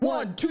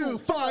1, 2,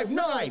 5,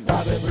 9.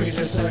 Prophet,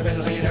 preacher,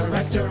 servant, leader,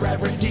 rector,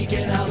 reverend,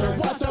 deacon, elder.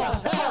 What the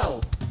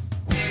hell?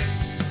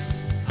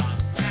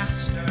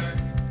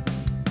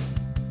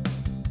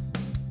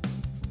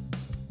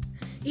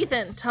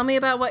 Ethan, tell me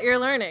about what you're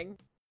learning.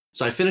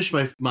 So I finished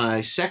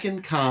my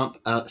second comp,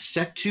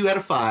 sec 2 out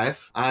of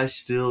 5. I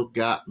still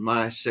got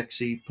my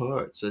sexy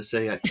parts. I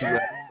say I got 2 out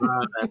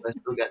of 5. I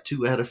still got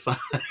 2 out of 5.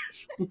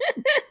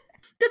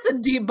 That's a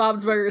deep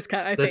Bob's Burgers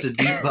cut, I think. That's a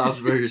deep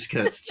Bob's Burgers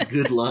cut. It's a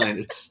good line.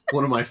 It's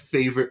one of my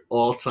favorite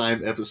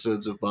all-time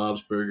episodes of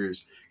Bob's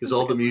Burgers because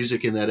all the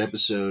music in that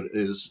episode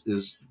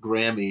is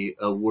Grammy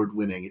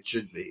award-winning. It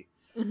should be.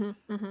 Mm-hmm,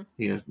 mm-hmm.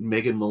 You know,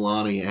 Megan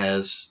Mullally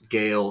as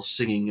Gail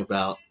singing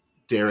about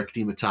Derek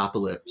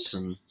Dimitopoulos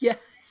and Yes.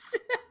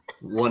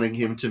 wanting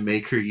him to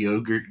make her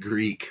yogurt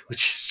Greek,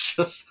 which is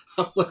just,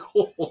 I'm like,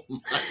 oh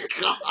my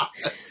God.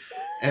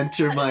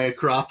 Enter my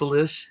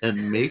Acropolis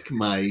and make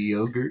my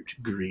yogurt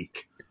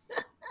Greek.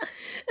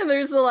 And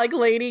there's the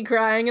lady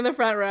crying in the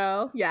front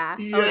row. Yeah.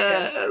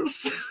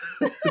 Yes.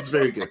 It's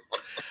very good.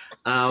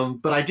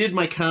 But I did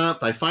my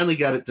comp. I finally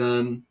got it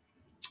done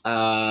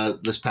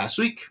this past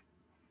week.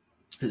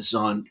 It's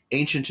on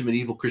ancient to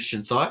medieval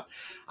Christian thought.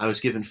 I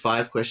was given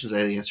 5 questions. I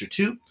had to answer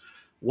 2.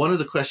 One of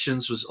the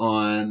questions was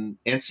on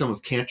Anselm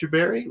of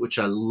Canterbury, which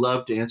I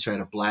love to answer. I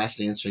had a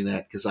blast answering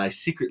that because I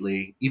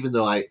secretly, even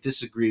though I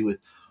disagree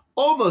with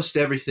almost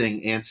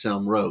everything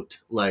Anselm wrote,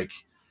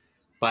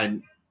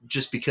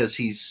 just because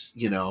he's,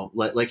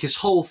 his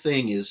whole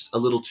thing is a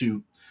little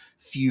too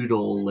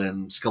feudal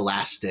and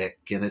scholastic,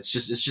 and it's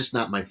just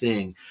not my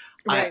thing.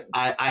 Right.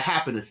 I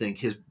happen to think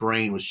his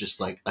brain was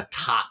just like a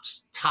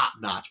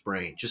top-notch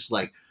brain, just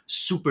like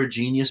super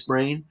genius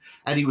brain,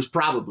 and he was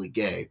probably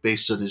gay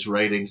based on his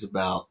writings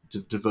about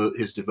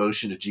his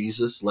devotion to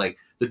Jesus. Like,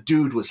 the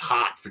dude was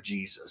hot for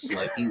Jesus.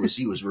 Like, he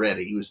was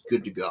ready. He was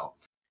good to go.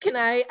 Can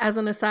I, as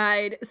an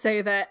aside,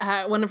 say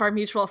that one of our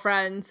mutual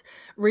friends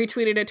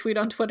retweeted a tweet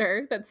on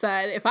Twitter that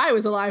said, if I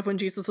was alive when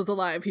Jesus was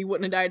alive, he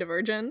wouldn't have died a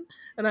virgin?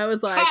 And I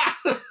was like,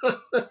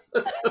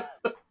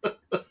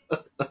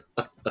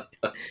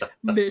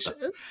 vicious.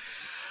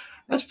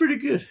 That's pretty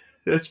good.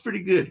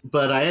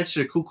 But I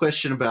answered a cool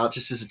question about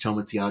just his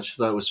atonement theology. I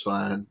thought it was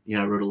fun.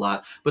 I wrote a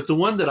lot. But the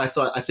one that I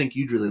think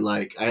you'd really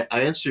like, I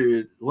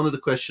answered, one of the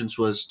questions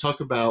was talk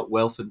about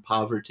wealth and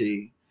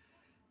poverty,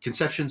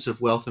 conceptions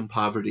of wealth and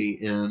poverty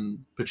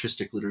in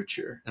patristic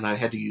literature. And I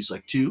had to use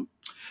two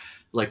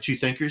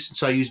thinkers. And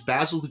so I used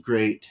Basil the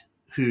Great,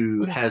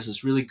 who has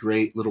this really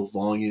great little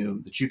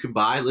volume that you can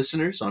buy,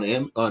 listeners, on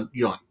don't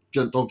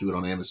do it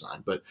on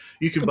Amazon, but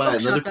you can buy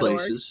it in other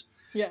places.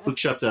 Yeah.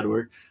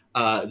 Bookshop.org.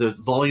 The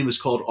volume is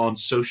called On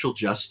Social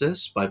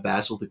Justice by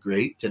Basil the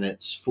Great, and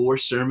it's 4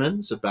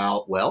 sermons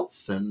about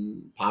wealth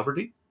and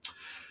poverty.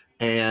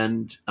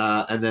 And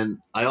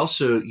then I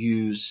also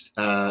used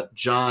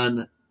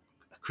John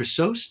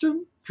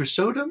Chrysostom,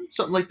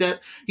 something like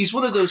that. He's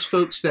one of those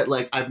folks that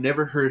I've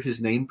never heard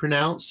his name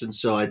pronounced, and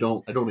so I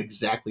don't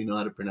exactly know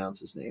how to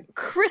pronounce his name.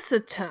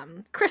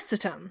 Chrysostom.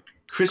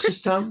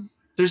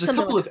 There's a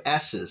couple of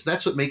S's.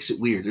 That's what makes it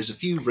weird. There's a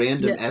few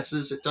random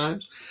S's at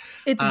times.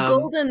 It's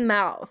golden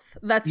mouth.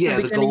 That's the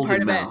beginning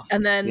part of mouth. it.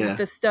 And then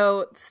the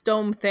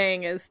stome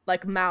thing is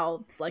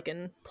mouths,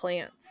 in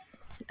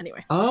plants.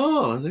 Anyway.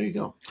 Oh, there you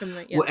go.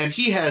 Well, and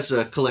he has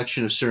a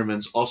collection of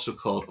sermons also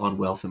called On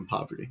Wealth and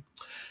Poverty.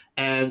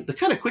 And the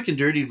kind of quick and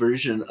dirty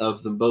version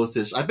of them both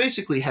is I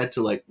basically had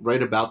to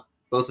write about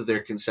both of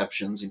their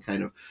conceptions and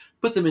kind of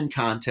put them in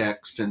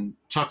context and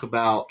talk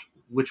about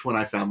which one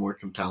I found more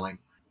compelling.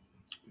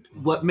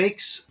 What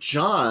makes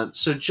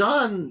John's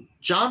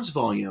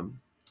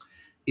volume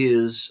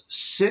is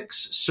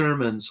 6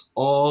 sermons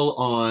all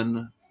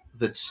on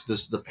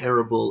the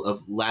parable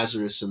of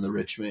Lazarus and the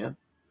rich man.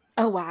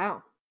 Oh,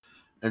 wow.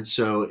 And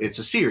so it's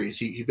a series.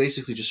 He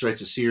basically just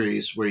writes a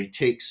series where he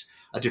takes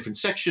a different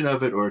section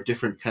of it or a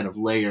different kind of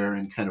layer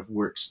and kind of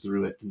works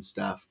through it and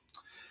stuff.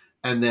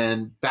 And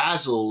then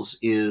Basil's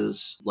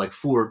is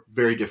 4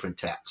 very different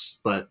texts,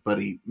 but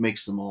he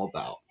makes them all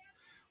about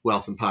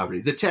wealth and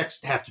poverty. The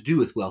texts have to do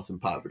with wealth and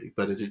poverty,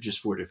 but it is just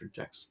 4 different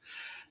texts.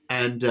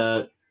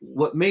 And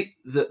what make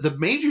the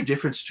major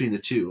difference between the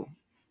two,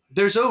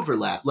 there's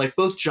overlap.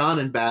 Both John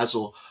and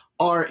Basil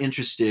are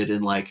interested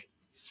in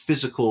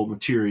physical,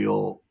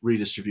 material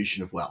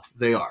redistribution of wealth.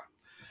 They are.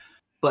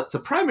 But the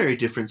primary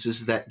difference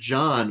is that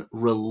John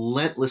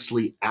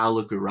relentlessly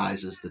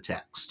allegorizes the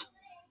text.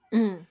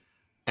 Mm.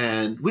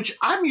 And which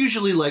I'm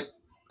usually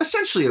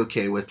essentially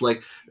okay with.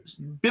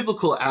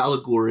 Biblical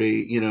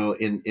allegory,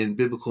 in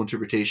biblical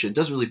interpretation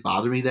doesn't really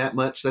bother me that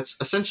much. That's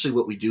essentially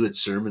what we do in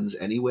sermons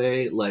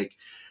anyway,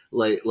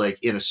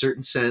 in a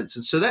certain sense.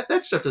 And so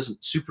that stuff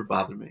doesn't super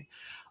bother me.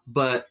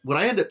 But what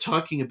I end up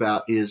talking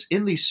about is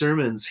in these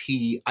sermons,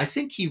 I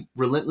think he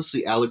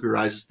relentlessly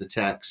allegorizes the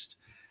text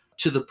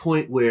to the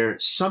point where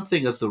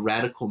something of the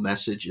radical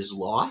message is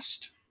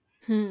lost.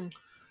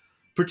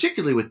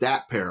 Particularly with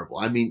that parable.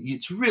 I mean,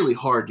 it's really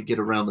hard to get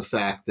around the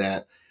fact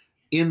that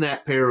in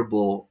that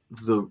parable,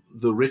 the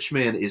rich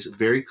man is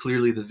very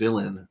clearly the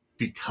villain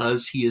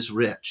because he is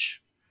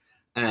rich.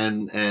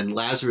 and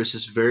Lazarus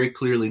is very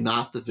clearly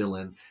not the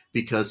villain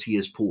because he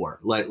is poor.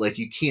 Like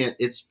you can't.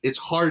 It's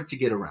hard to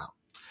get around.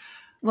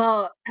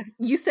 Well,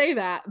 you say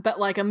that, but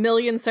like a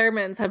million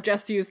sermons have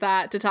just used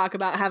that to talk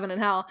about heaven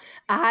and hell.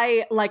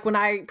 I like when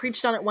I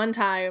preached on it one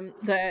time,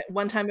 it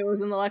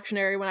was in the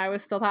lectionary when I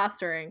was still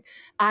pastoring,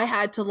 I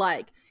had to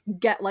like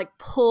get like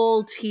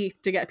pull teeth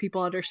to get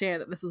people to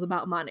understand that this was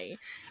about money.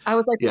 I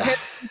was like, the Yeah,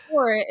 parable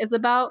before it is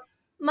about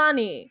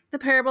money. The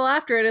parable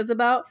after it is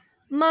about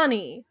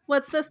money.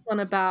 What's this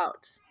one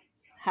about?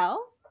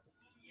 Hell?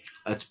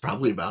 that's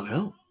probably about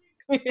hell.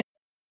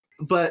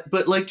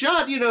 But like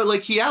John,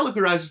 like he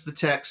allegorizes the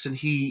text, and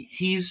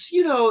he's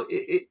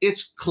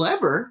it's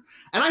clever,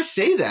 and I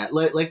say that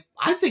like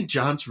I think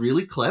John's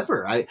really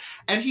clever.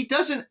 And he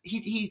doesn't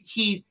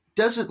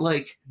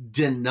like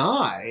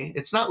deny.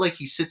 It's not like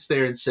he sits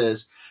there and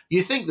says,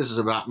 "You think this is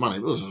about money?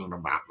 This isn't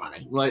about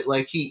money."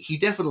 Like he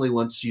definitely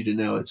wants you to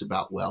know it's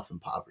about wealth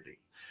and poverty.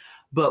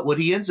 But what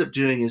he ends up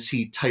doing is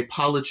he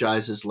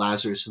typologizes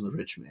Lazarus and the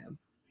rich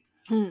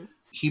man.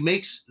 He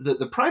makes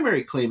the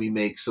primary claim he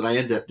makes that I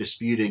end up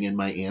disputing in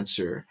my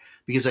answer,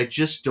 because I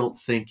just don't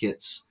think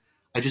it's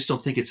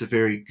a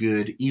very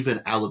good,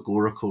 even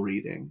allegorical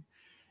reading,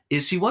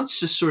 is he wants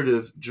to sort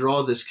of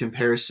draw this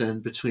comparison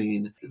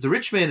between the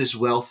rich man is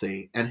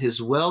wealthy, and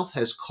his wealth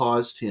has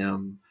caused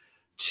him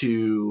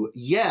to,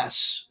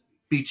 yes,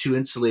 be too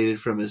insulated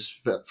from his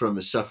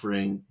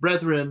suffering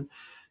brethren,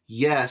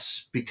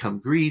 yes, become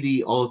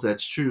greedy, all of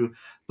that's true,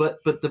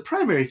 but the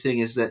primary thing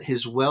is that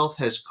his wealth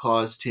has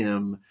caused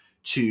him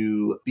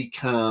to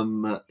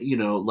become,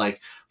 like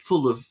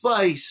full of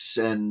vice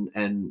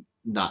and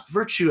not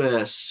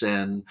virtuous,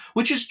 and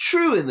which is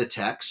true in the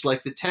text.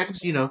 Like the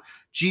text,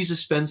 Jesus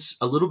spends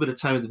a little bit of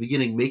time at the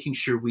beginning making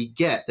sure we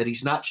get that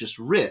he's not just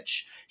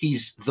rich,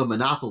 he's the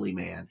monopoly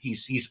man.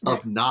 He's Right.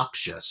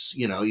 obnoxious,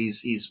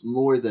 he's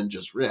more than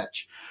just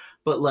rich.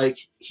 But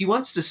like he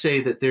wants to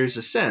say that there's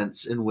a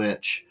sense in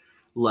which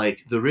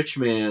like the rich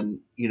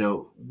man,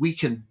 we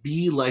can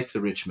be like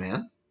the rich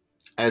man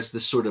as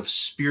this sort of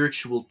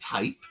spiritual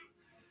type,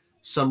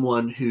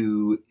 someone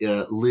who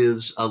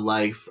lives a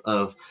life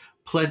of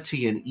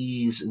plenty and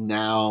ease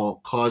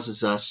now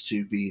causes us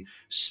to be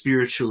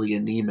spiritually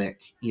anemic,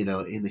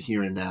 in the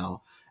here and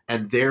now.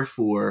 And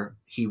therefore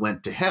he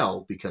went to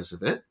hell because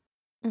of it.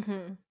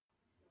 Mm-hmm.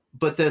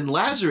 But then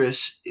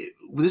Lazarus,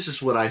 this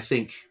is what I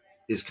think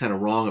is kind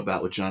of wrong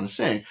about what John is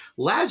saying.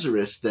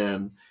 Lazarus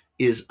then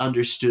is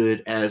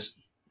understood as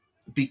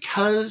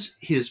because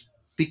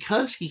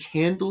he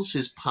handles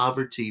his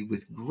poverty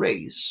with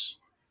grace,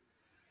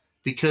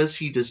 because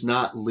he does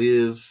not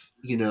live,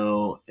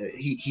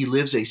 he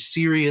lives a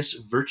serious,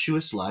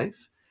 virtuous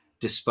life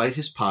despite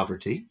his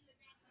poverty.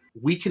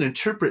 We can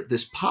interpret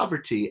this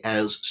poverty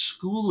as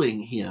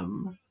schooling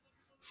him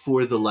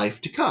for the life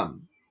to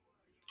come.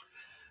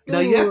 Now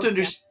you have to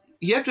understand.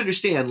 You have to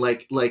understand,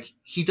 like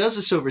he does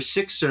this over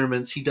 6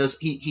 sermons.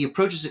 He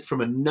approaches it from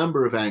a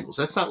number of angles.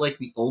 That's not like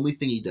the only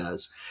thing he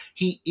does.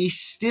 He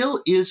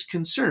still is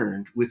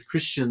concerned with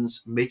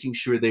Christians making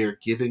sure they are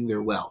giving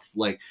their wealth.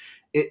 Like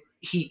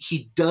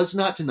he does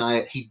not deny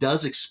it. He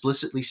does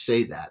explicitly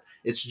say that.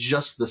 It's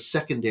just the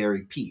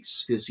secondary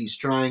piece, because he's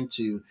trying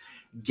to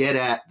get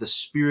at the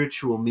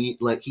spiritual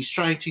meat. Like he's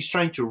trying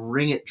to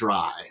wring it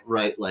dry,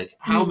 right? Like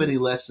how many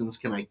lessons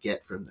can I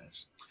get from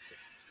this?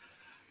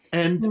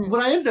 And what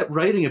I end up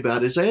writing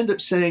about is I end up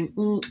saying,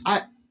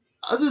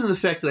 other than the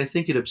fact that I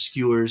think it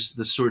obscures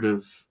the sort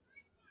of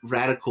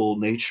radical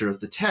nature of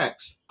the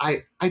text,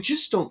 I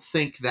just don't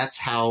think that's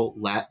how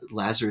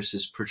Lazarus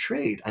is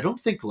portrayed. I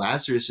don't think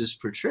Lazarus is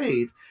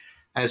portrayed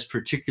as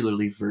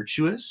particularly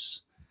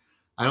virtuous.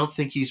 I don't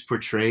think he's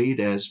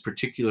portrayed as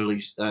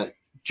particularly,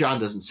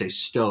 John doesn't say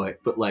stoic,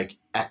 but like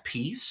at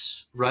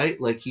peace, right?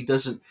 Like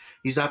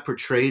he's not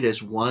portrayed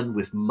as one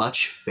with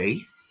much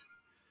faith.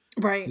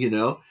 Right.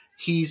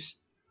 He's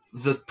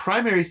the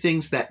primary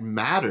things that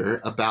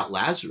matter about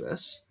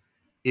Lazarus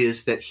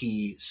is that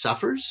he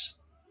suffers,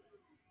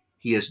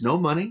 he has no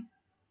money,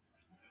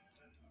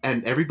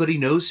 and everybody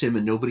knows him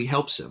and nobody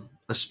helps him,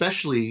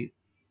 especially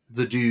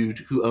the dude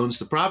who owns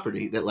the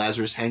property that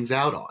Lazarus hangs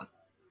out on.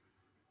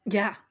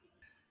 Yeah.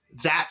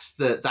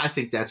 I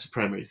think that's the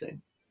primary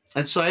thing.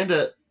 And so I end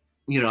up,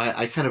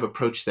 I kind of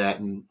approach that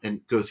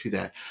and go through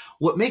that.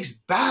 What makes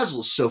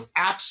Basil so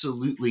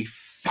absolutely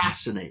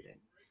fascinating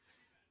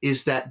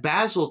is that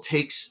Basil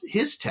takes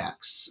his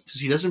texts,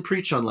 because he doesn't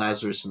preach on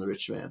Lazarus and the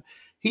rich man.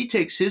 He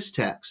takes his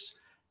texts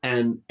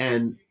and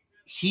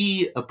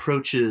he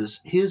approaches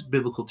his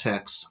biblical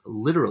texts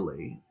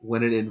literally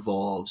when it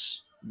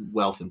involves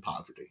wealth and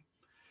poverty.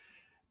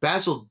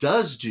 Basil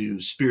does do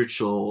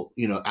spiritual,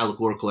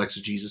 allegorical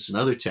exegesis in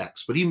other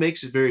texts, but he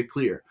makes it very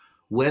clear.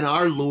 When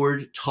our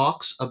Lord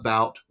talks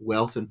about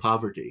wealth and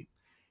poverty,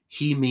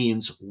 he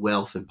means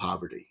wealth and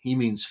poverty. He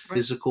means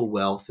physical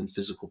wealth and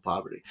physical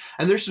poverty.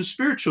 And there's some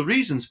spiritual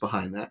reasons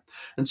behind that.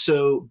 And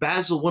so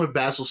one of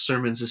Basil's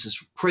sermons is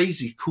this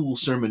crazy cool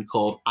sermon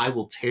called "I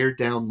Will Tear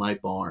Down My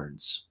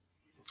Barns,"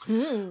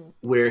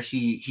 where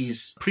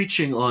he's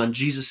preaching on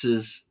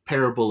Jesus's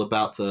parable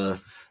about the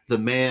the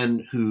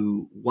man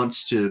who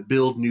wants to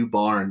build new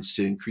barns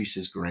to increase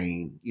his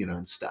grain,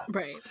 and stuff.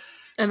 Right.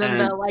 And then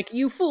the like,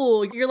 you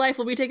fool, your life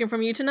will be taken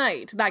from you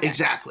tonight. That guy.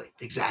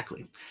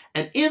 Exactly.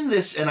 And in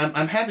this, and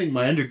I'm having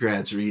my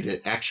undergrads read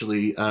it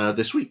actually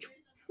this week.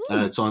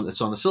 It's on the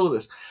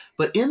syllabus.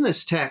 But in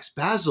this text,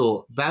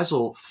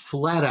 Basil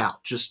flat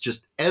out,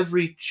 just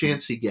every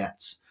chance he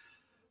gets,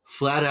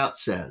 flat out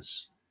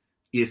says,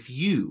 if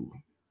you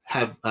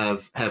have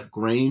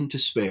grain to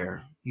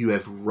spare, you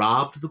have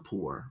robbed the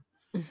poor,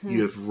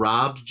 you have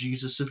robbed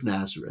Jesus of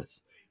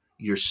Nazareth,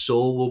 your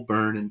soul will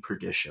burn in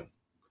perdition.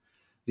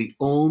 The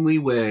only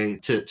way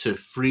to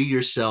free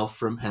yourself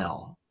from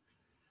hell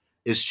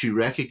is to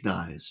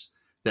recognize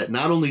that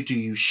not only do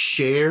you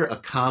share a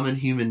common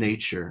human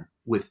nature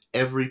with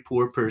every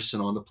poor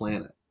person on the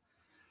planet,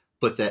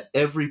 but that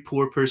every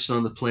poor person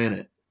on the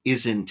planet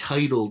is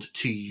entitled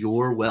to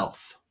your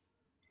wealth.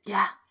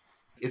 Yeah.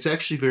 It's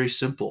actually very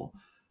simple.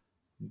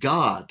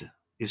 God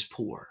is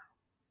poor.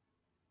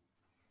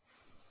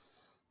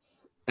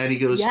 And he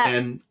goes,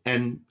 yes.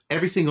 and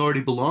everything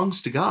already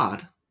belongs to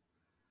God.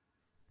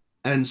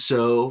 And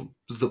so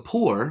the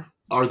poor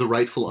are the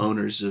rightful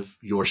owners of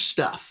your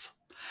stuff.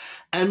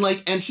 And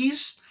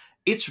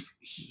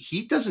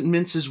he doesn't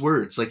mince his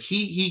words. Like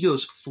he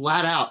goes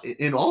flat out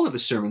in all of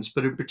his sermons,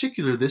 but in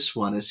particular this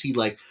one, as he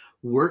like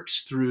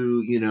works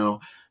through,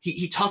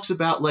 he talks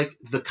about like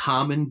the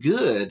common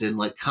good and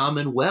like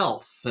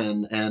commonwealth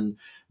and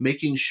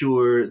making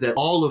sure that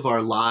all of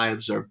our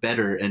lives are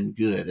better and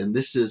good. And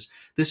this is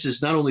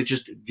not only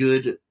just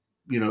good,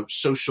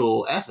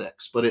 social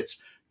ethics, but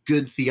it's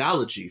good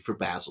theology for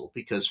Basil,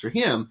 because for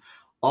him,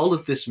 all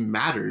of this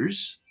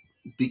matters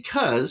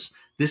because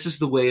this is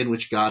the way in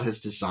which God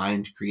has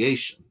designed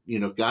creation.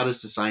 God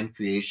has designed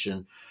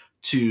creation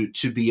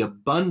to be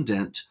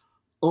abundant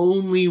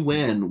only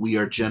when we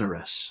are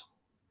generous.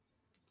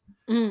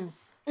 And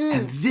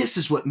this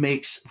is what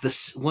makes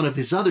this one of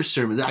his other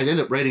sermons. I ended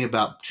up writing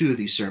about two of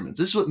these sermons.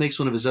 This is what makes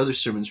one of his other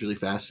sermons really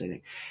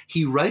fascinating.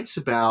 He writes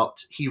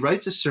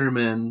a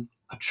sermon.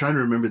 I'm trying to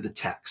remember the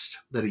text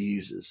that he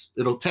uses.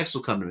 Text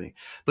will come to me.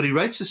 But he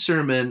writes a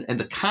sermon, and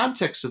the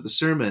context of the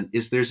sermon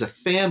is there's a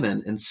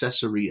famine in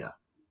Caesarea.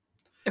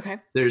 Okay.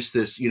 There's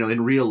this,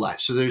 in real life.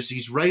 So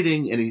he's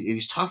writing and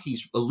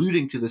he's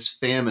alluding to this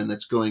famine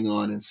that's going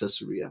on in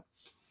Caesarea.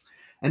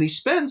 And he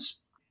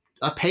spends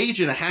a page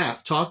and a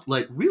half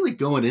really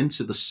going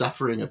into the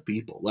suffering of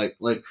people. Like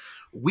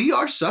we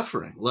are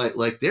suffering.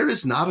 Like there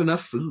is not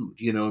enough food,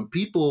 and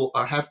people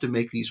have to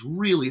make these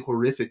really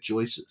horrific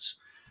choices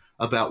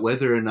about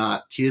whether or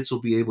not kids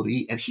will be able to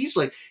eat. And he's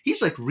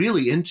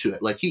really into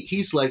it. Like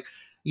he's like,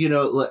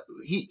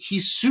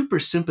 he's super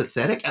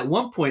sympathetic. At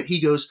one point he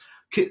goes,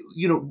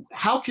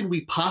 how can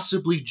we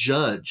possibly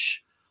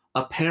judge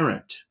a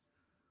parent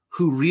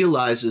who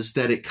realizes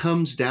that it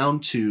comes down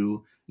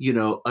to,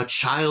 a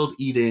child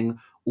eating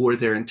or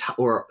their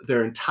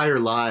entire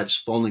lives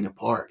falling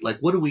apart? Like,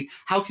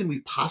 how can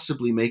we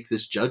possibly make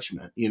this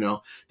judgment?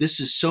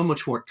 This is so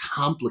much more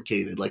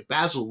complicated. Like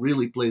Basil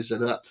really plays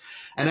it up.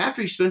 And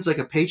after he spends like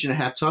a page and a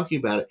half talking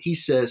about it, he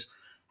says,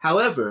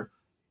 however,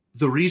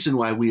 the reason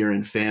why we are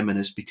in famine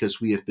is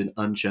because we have been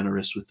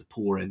ungenerous with the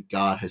poor and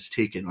God has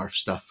taken our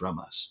stuff from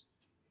us.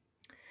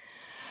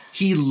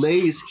 He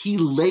lays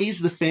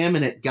the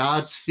famine at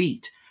God's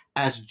feet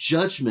as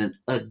judgment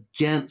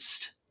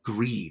against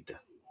greed.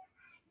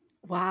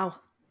 Wow.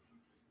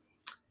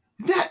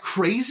 Isn't that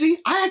crazy?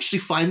 I actually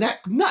find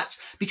that nuts,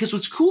 because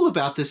what's cool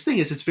about this thing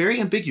is it's very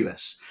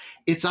ambiguous.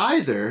 It's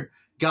either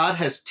God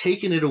has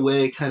taken it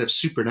away kind of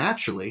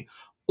supernaturally,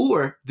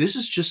 or this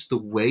is just the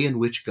way in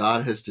which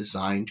God has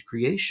designed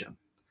creation.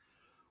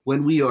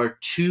 When we are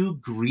too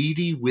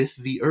greedy with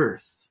the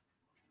earth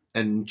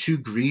and too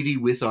greedy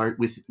with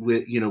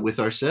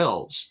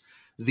ourselves,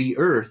 the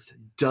earth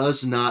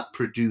does not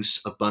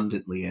produce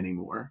abundantly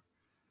anymore,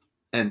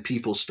 and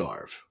people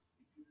starve.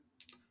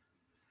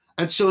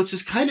 And so it's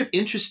this kind of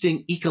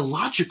interesting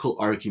ecological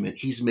argument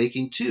he's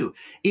making too.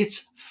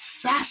 It's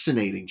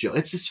fascinating, Joe.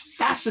 It's this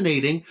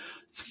fascinating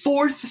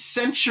 4th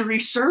century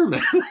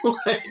sermon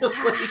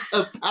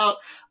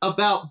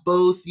about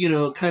both,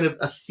 kind of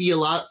a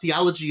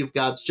theology of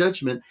God's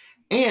judgment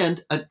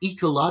and an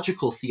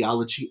ecological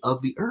theology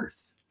of the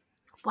earth.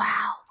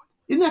 Wow.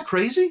 Isn't that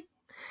crazy?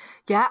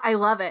 Yeah, I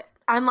love it.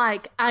 I'm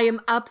like, I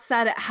am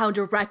upset at how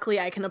directly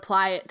I can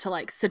apply it to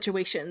like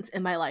situations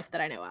in my life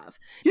that I know of.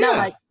 Yeah. Not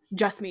like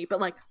just me, but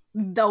like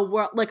the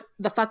world, like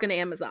the fucking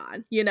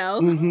Amazon,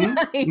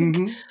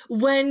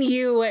 When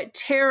you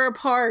tear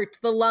apart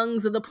the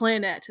lungs of the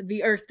planet,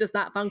 the earth does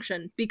not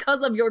function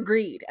because of your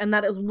greed. And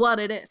that is what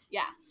it is.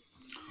 Yeah.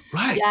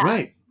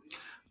 Right.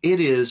 It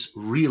is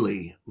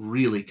really,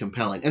 really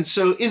compelling. And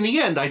so in the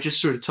end, I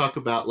just sort of talk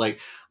about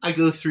I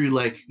go through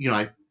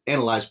I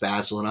analyze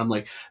Basil, and I'm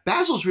like,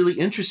 Basil's really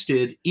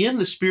interested in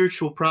the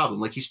spiritual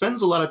problem. He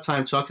spends a lot of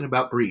time talking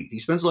about greed. He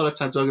spends a lot of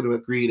time talking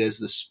about greed as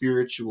the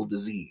spiritual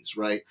disease,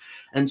 right?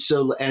 And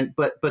so,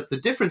 but the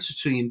difference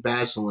between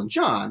Basil and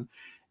John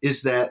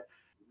is that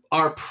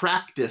our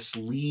practice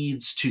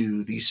leads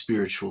to these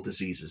spiritual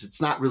diseases.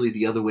 It's not really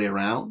the other way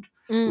around.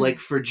 Like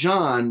for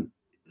John,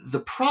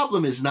 the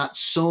problem is not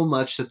so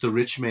much that the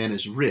rich man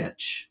is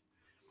rich.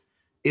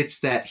 It's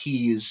that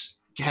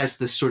has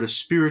this sort of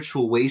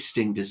spiritual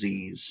wasting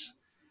disease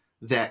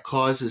that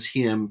causes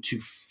him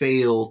to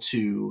fail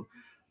to,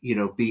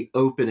 be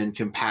open and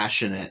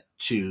compassionate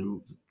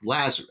to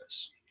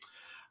Lazarus.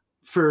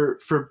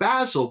 For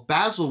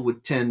Basil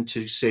would tend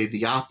to say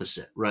the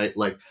opposite, right?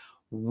 Like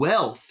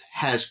wealth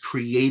has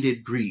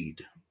created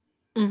greed.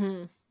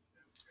 Mm-hmm.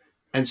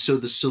 And so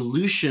the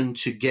solution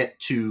to get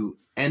to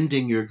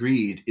ending your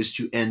greed is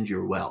to end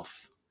your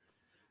wealth.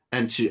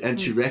 And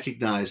to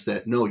recognize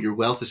that no, your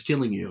wealth is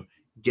killing you.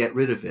 Get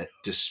rid of it,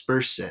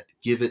 disperse it,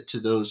 give it to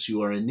those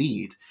who are in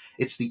need.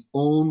 It's the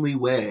only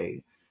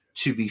way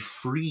to be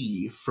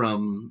free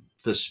from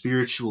the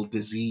spiritual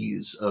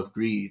disease of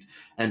greed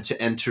and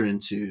to enter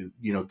into,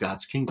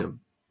 God's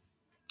kingdom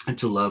and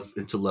to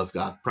love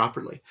God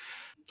properly.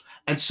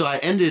 And so I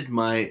ended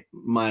my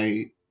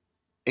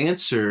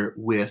answer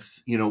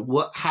with,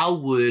 how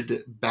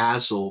would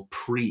Basil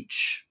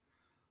preach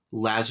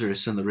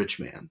Lazarus and the rich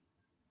man?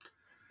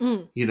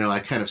 I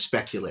kind of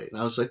speculate. And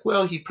I was like,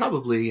 well, he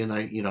probably, and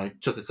I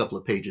took a couple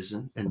of pages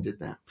and did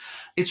that.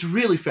 It's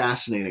really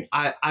fascinating.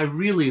 I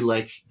really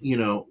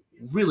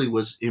really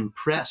was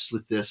impressed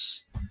with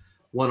this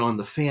one on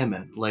the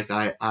famine. Like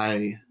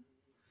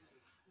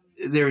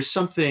there's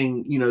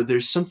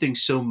something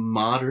so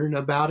modern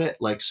about it,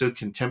 like so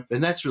contemporary.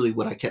 And that's really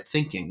what I kept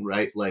thinking,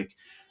 right? Like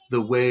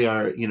the way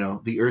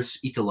the Earth's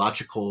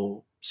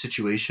ecological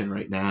situation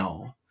right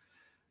now,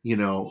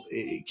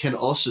 it can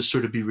also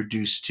sort of be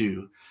reduced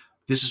to,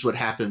 this is what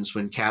happens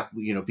when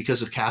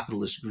because of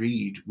capitalist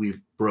greed,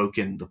 we've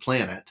broken the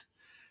planet.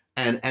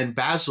 And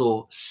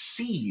Basil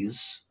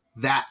sees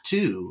that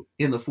too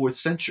in the 4th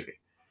century.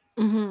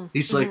 Mm-hmm.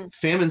 He's like,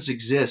 famines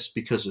exist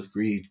because of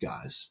greed,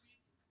 guys.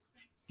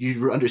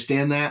 You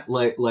understand that?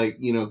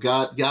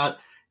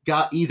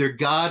 God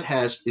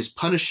is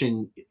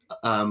punishing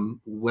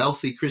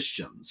wealthy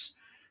Christians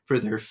for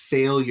their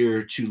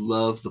failure to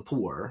love the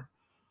poor,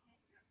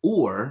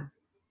 or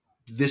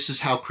this is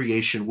how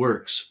creation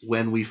works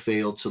when we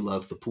fail to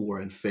love the poor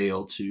and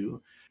fail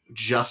to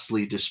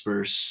justly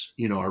disperse,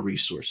 our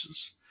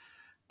resources.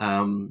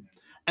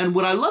 And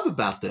what I love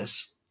about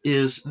this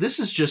is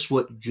just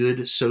what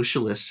good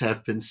socialists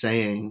have been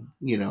saying,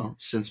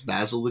 since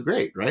Basil the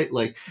Great, right?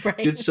 Like right.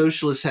 Good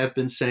socialists have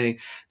been saying,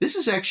 this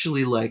is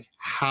actually like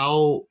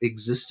how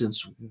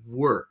existence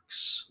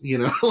works,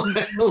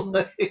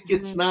 like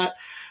it's not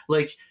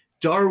like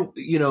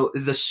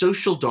the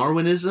social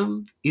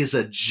Darwinism is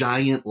a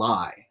giant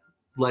lie.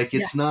 Like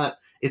it's not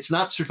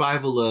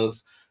survival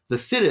of the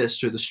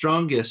fittest or the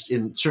strongest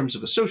in terms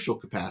of a social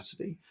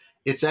capacity.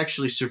 It's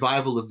actually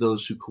survival of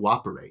those who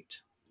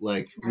cooperate.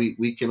 Like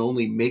we can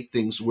only make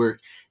things work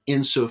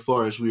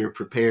insofar as we are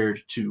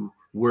prepared to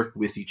work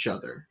with each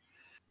other.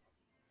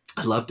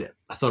 I loved it.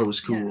 I thought it was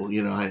cool.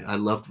 Yeah. I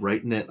loved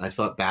writing it. I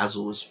thought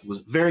Basil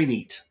was very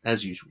neat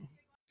as usual.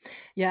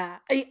 Yeah.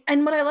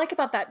 And what I like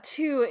about that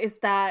too is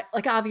that,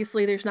 like,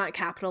 obviously there's not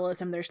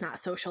capitalism, there's not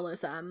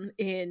socialism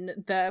in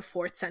the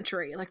 4th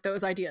century. Like,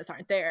 those ideas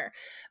aren't there.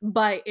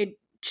 But it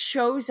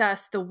shows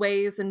us the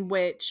ways in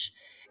which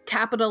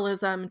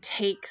capitalism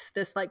takes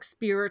this like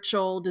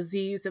spiritual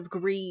disease of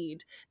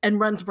greed and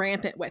runs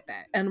rampant with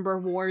it and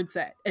rewards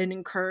it and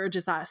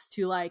encourages us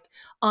to, like,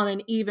 on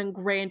an even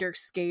grander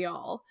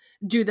scale,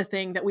 do the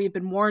thing that we've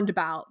been warned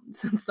about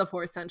since the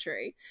 4th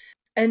century.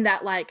 And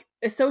that, like,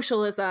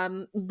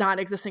 socialism not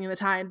existing in the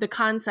time, the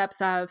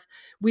concepts of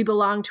we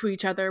belong to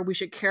each other, we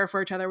should care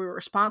for each other, we're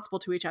responsible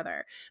to each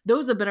other,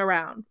 those have been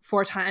around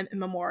for time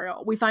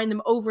immemorial. We find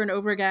them over and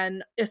over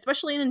again,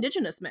 especially in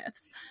indigenous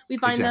myths. We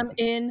find them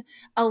in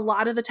a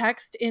lot of the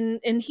text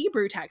in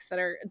Hebrew texts that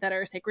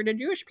are sacred to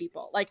Jewish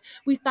people. Like,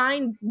 we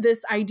find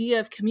this idea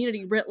of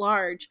community writ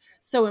large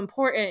so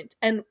important,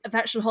 and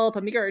that should hold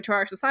up a mirror to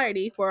our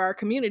society where our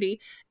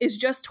community is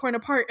just torn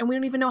apart and we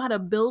don't even know how to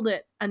build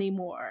it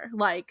anymore.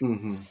 Like,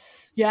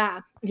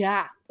 yeah.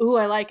 Ooh,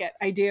 I like it.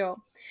 I do.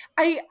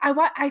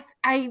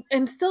 I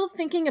am still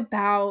thinking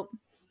about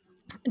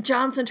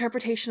John's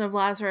interpretation of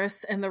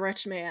Lazarus and the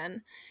rich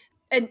man,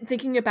 and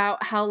thinking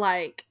about how,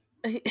 like,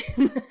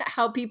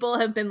 how people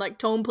have been, like,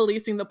 tone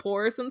policing the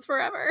poor since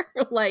forever.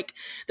 Like,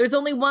 there's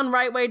only one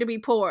right way to be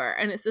poor,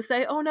 and it's to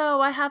say, oh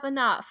no, I have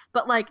enough.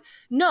 But, like,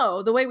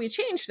 no, the way we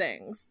change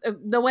things,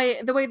 the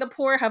way the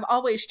poor have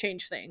always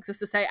changed things, is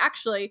to say,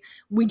 actually,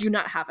 we do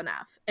not have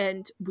enough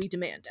and we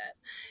demand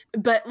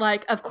it. But,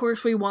 like, of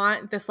course we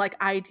want this,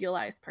 like,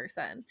 idealized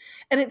person,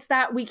 and it's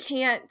that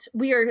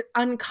we are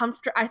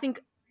uncomfortable. I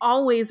think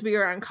always we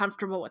are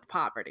uncomfortable with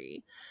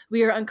poverty.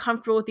 We are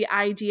uncomfortable with the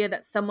idea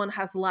that someone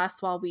has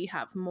less while we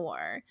have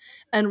more.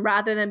 And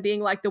rather than being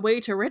like, the way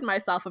to rid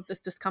myself of this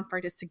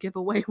discomfort is to give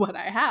away what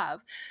I have,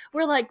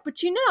 we're like, but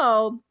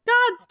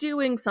God's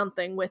doing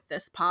something with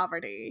this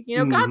poverty.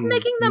 God's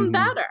making them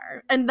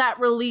better. And that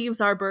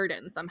relieves our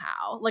burden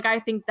somehow. Like, I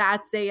think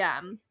that's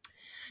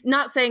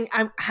Not saying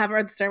I have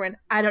read the sermon,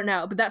 I don't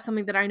know, but that's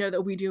something that I know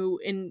that we do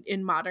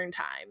in modern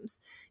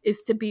times,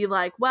 is to be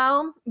like,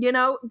 well,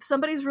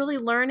 somebody's really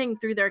learning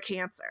through their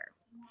cancer.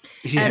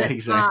 Yeah, And it's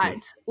exactly.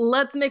 not,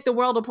 let's make the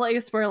world a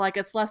place where like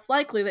it's less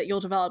likely that you'll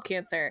develop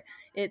cancer.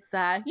 It's we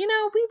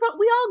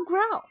all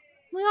grow.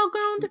 We all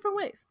grow in different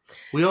ways.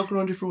 We all grow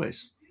in different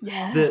ways.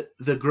 Yeah.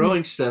 The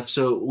growing stuff.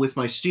 So with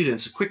my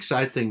students, a quick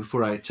side thing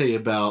before I tell you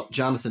about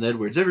Jonathan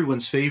Edwards,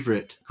 everyone's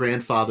favorite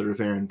grandfather of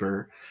Aaron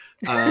Burr.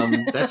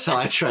 That's how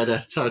I try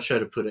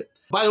to put it.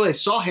 By the way,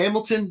 saw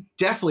Hamilton,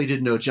 definitely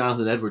didn't know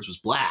Jonathan Edwards was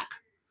black,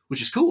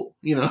 which is cool.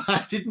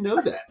 I didn't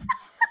know that.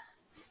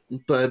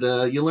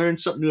 But you learn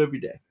something new every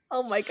day.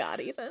 Oh my God,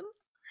 Ethan.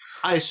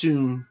 I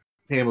assume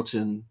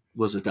Hamilton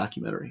was a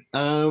documentary.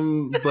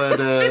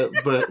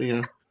 But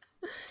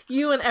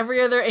You and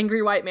every other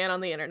angry white man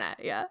on the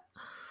internet, yeah.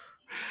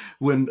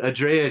 When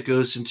Adrea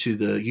goes into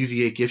the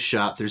UVA gift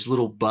shop, there's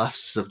little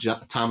busts of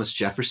Thomas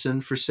Jefferson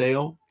for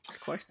sale. Of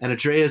course. And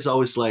Adrea is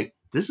always like,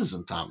 this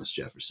isn't Thomas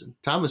Jefferson.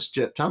 Thomas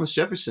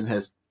Jefferson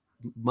has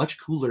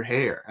much cooler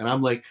hair. And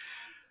I'm like,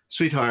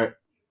 sweetheart,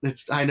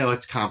 I know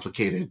it's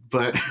complicated,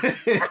 but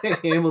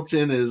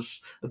Hamilton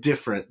is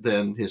different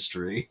than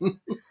history.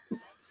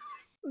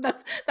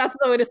 That's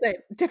the way to say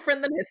it.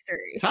 Different than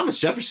history. Thomas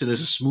Jefferson is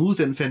a smooth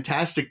and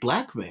fantastic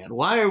black man.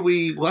 Who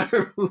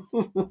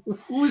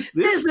is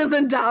this? This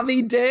isn't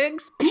Davy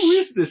Diggs. Who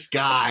is this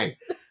guy?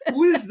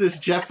 Who is this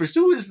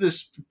Jefferson? Who is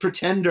this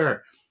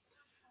pretender?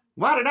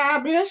 What did I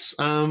miss?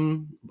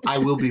 I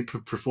will be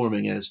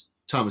performing as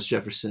Thomas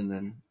Jefferson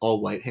and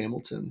all white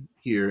Hamilton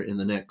here in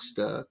the next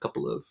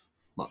couple of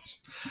months.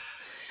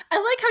 I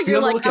like how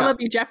you're like, I'm gonna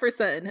be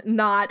Jefferson,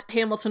 not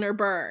Hamilton or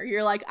Burr.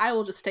 You're like, I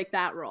will just take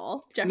that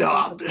role.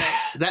 No,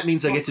 that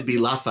means I get to be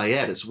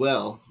Lafayette as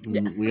well.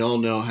 Yes. We all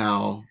know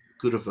how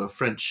good of a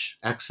French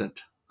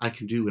accent I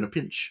can do in a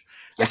pinch.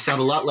 I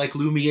sound a lot like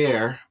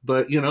Lumiere,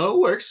 but it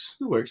works.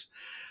 It works.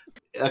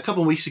 A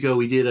couple of weeks ago,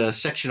 we did a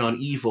section on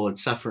evil and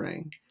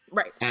suffering.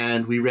 Right.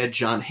 And we read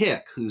John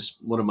Hick, who's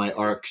one of my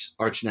arch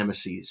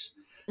nemesis.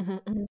 Mm-hmm,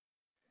 mm-hmm.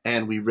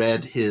 And we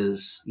read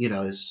his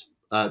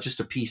just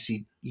a piece.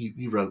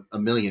 He wrote a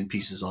million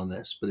pieces on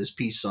this, but his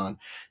piece on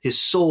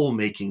his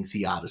soul-making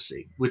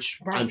theodicy, which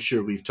I'm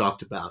sure we've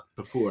talked about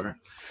before.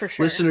 For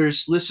sure.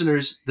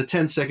 Listeners, the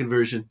 10-second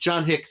version.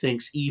 John Hick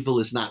thinks evil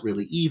is not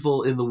really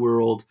evil in the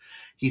world.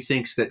 He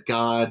thinks that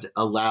God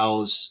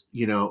allows,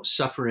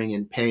 suffering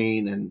and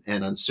pain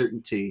and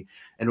uncertainty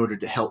in order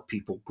to help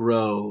people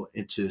grow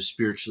into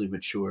spiritually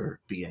mature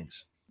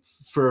beings.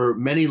 For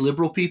many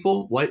liberal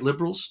people, white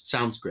liberals,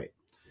 sounds great.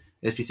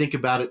 If you think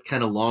about it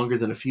kind of longer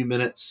than a few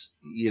minutes,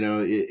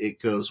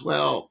 it goes,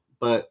 well,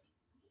 but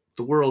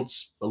the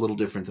world's a little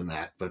different than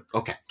that. But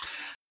okay.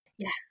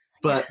 Yeah.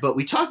 But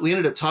we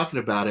ended up talking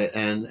about it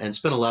and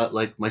spent a lot,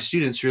 like my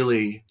students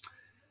really,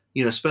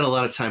 spent a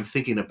lot of time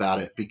thinking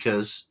about it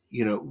because,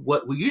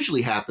 what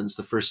usually happens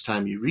the first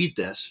time you read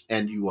this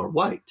and you are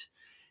white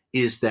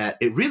is that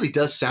it really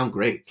does sound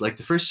great. Like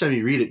the first time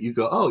you read it, you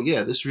go, oh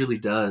yeah, this really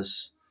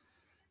does,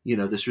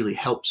 this really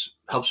helps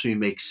me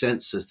make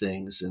sense of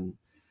things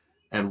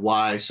and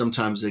why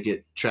sometimes I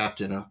get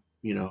trapped in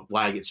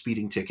why I get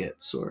speeding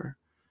tickets or,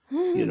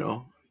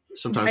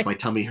 sometimes my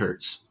tummy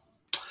hurts.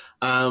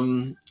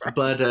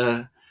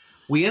 But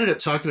we ended up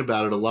talking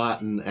about it a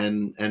lot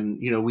and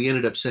we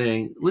ended up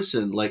saying,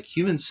 listen, like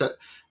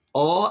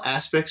all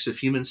aspects of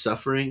human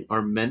suffering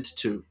are meant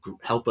to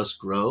help us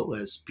grow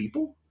as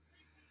people.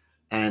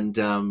 And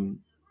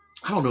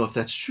I don't know if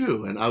that's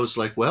true. And I was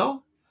like,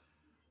 well,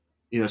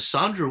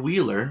 Sandra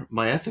Wheeler,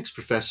 my ethics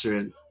professor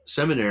in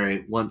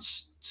seminary,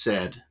 once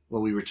said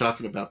when we were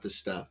talking about this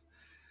stuff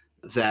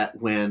that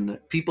when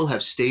people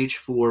have stage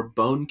 4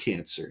 bone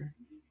cancer,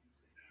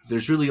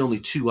 there's really only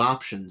two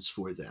options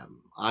for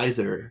them.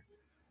 Either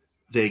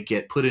they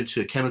get put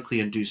into a chemically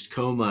induced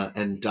coma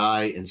and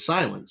die in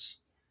silence,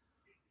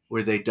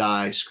 or they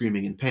die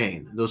screaming in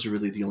pain. Those are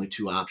really the only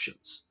two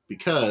options,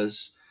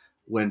 because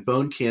when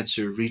bone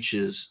cancer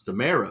reaches the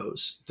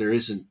marrows, there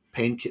isn't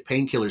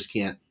painkillers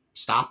can't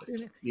stop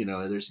it.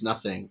 There's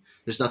nothing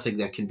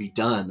that can be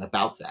done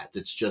about that.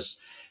 It's just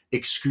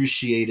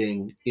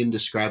excruciating,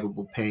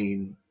 indescribable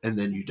pain, and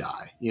then you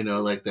die.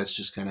 That's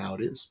just kind of how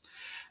it is.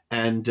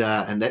 And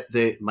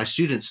my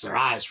students, their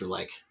eyes were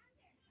like,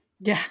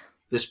 yeah,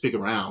 this big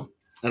around,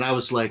 and I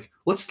was like,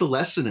 what's the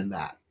lesson in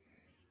that?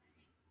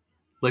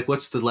 Like,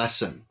 what's the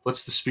lesson?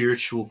 What's the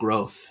spiritual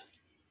growth,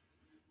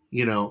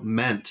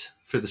 meant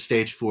for the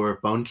stage 4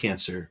 bone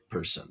cancer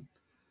person,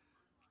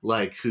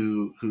 like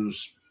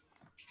who's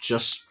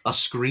just a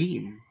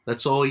scream.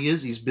 That's all he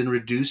is. He's been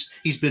reduced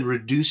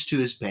to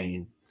his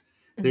pain.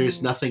 There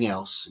is nothing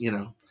else,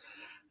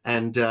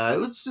 and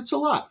it's a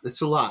lot.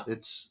 That's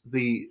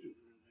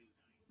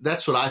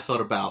what I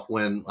thought about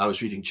when I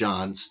was reading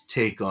John's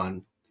take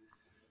on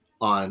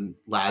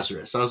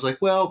Lazarus. I was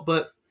like, well,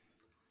 but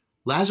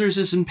Lazarus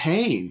is in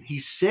pain.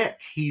 He's sick.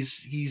 He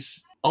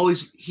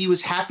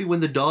was happy when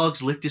the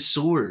dogs licked his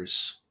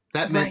sores.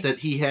 That meant that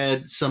he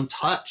had some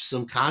touch,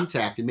 some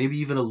contact, and maybe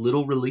even a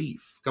little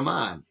relief. Come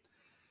on.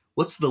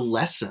 What's the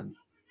lesson?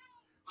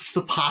 what's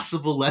the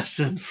possible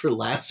lesson for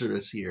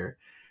Lazarus here?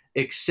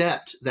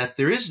 Except that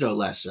there is no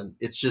lesson.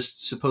 It's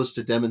just supposed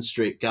to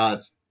demonstrate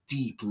God's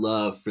deep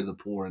love for the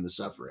poor and the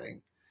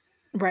suffering.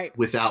 Right.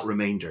 Without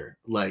remainder.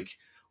 Like,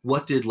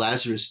 what did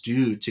Lazarus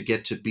do to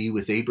get to be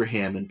with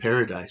Abraham in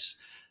paradise?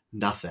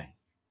 Nothing.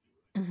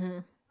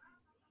 Mm-hmm.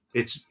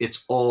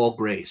 It's all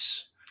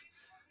grace.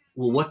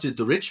 Well, what did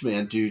the rich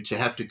man do to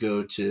have to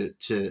go to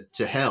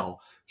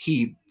hell?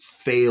 He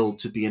failed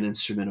to be an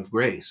instrument of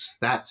grace.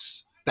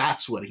 That's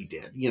what he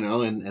did,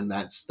 and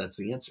that's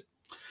the answer.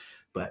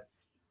 But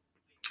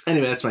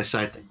anyway, that's my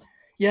side thing.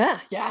 Yeah,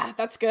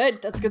 that's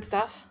good. That's good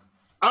stuff.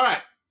 All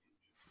right.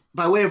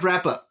 By way of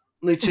wrap up,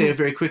 let me tell you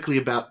very quickly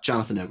about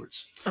Jonathan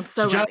Edwards. I'm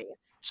so ready.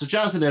 So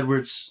Jonathan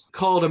Edwards,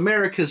 called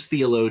America's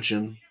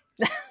theologian.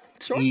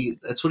 Sure.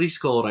 That's what he's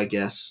called, I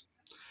guess.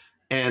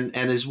 And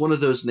is one of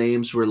those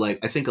names where,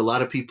 like, I think a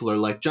lot of people are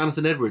like,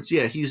 Jonathan Edwards,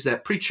 yeah, he was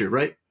that preacher,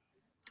 right?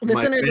 The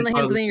sinners in the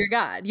hands of an angry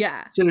God,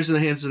 yeah. Sinners in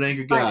the hands of an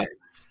angry God.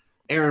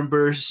 Aaron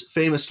Burr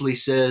famously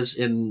says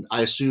in,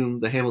 I assume,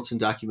 the Hamilton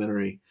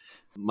documentary,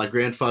 my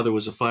grandfather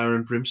was a fire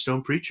and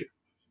brimstone preacher.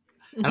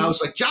 Mm-hmm. And I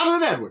was like,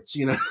 Jonathan Edwards,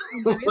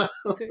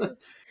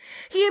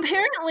 He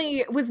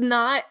apparently was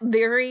not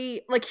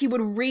very, like, he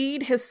would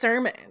read his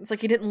sermons.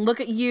 Like, he didn't look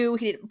at you,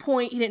 he didn't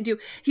point,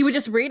 he would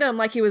just read them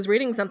like he was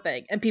reading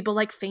something, and people,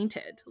 like,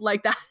 fainted.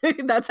 Like,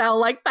 that's how,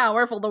 like,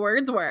 powerful the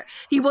words were.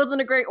 He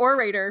wasn't a great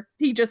orator.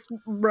 He just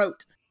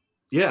wrote.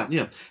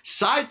 Yeah.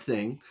 Side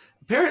thing,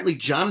 apparently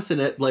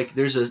Jonathan, like,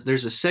 there's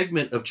a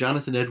segment of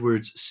Jonathan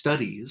Edwards'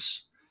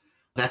 studies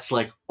that's,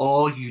 like,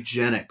 all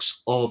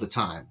eugenics all the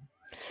time.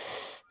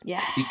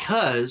 Yeah.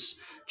 Because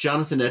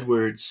Jonathan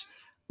Edwards,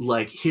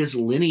 like, his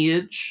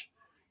lineage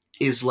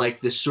is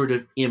like this sort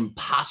of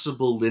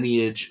impossible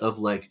lineage of,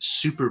 like,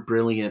 super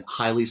brilliant,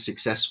 highly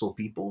successful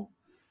people.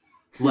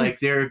 Like,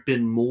 there have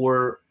been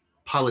more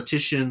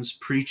politicians,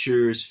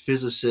 preachers,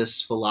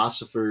 physicists,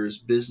 philosophers,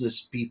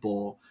 business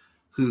people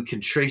who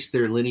can trace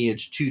their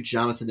lineage to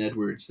Jonathan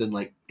Edwards than,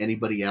 like,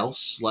 anybody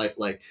else. Like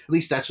at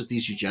least that's what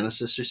these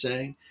eugenicists are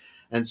saying.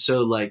 And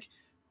so, like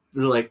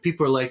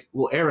people are like,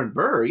 well, Aaron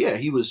Burr, yeah,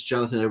 he was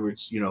Jonathan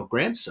Edwards',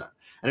 grandson.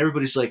 And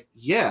everybody's like,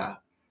 yeah.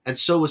 And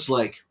so was,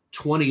 like,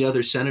 20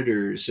 other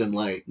senators, and,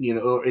 like,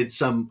 or in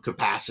some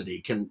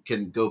capacity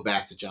can go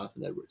back to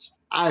Jonathan Edwards.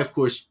 I, of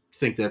course,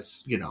 think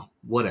that's,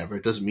 whatever.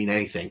 It doesn't mean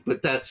anything.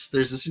 But there's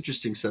this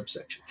interesting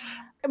subsection.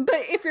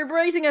 But if you're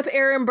raising up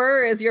Aaron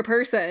Burr as your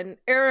person,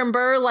 Aaron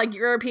Burr, like,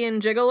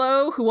 European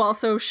gigolo who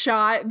also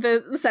shot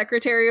the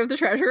Secretary of the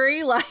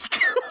Treasury,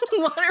 like,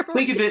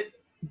 think of it.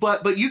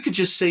 But you could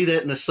just say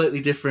that in a slightly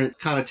different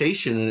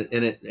connotation,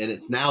 and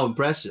it's now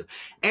impressive.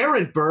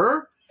 Aaron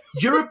Burr,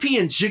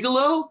 European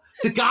gigolo,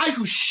 the guy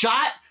who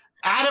shot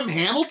Adam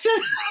Hamilton?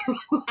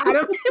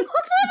 Adam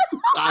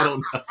Hamilton? I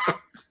don't know.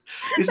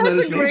 Isn't that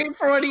his name? Great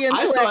Freudian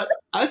slip.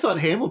 I thought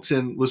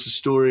Hamilton was a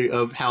story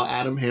of how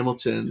Adam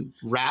Hamilton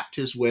rapped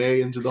his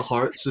way into the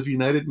hearts of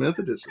United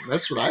Methodism.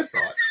 That's what I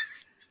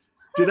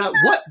thought.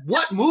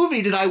 What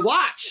movie did I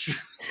watch?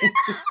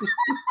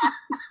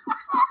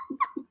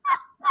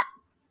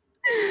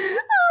 Oh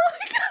my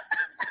God.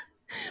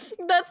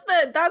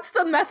 That's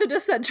the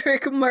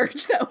Methodist-centric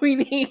merch that we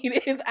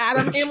need, is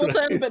Adam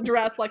Hamilton, right, but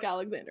dressed like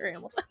Alexander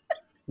Hamilton.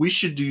 We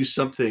should do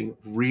something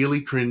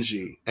really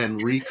cringy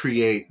and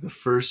recreate the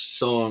first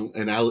song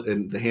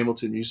in the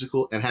Hamilton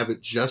musical and have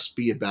it just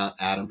be about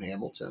Adam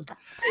Hamilton.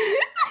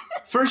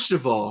 First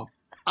of all,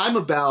 I'm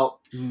about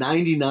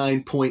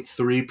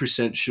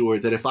 99.3% sure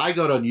that if I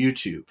got on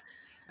YouTube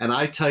and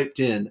I typed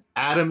in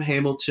Adam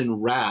Hamilton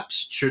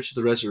raps Church of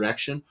the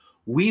Resurrection,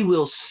 we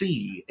will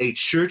see a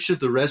Church of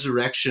the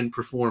Resurrection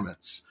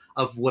performance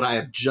of what I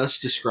have just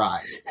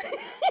described.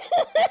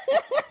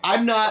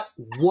 I'm not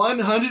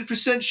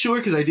 100% sure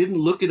because I didn't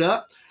look it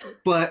up,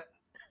 but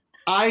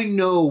I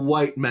know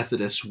white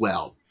Methodists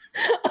well.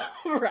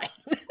 Right.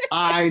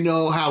 I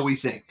know how we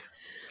think.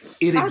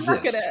 It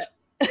exists.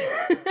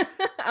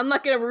 I'm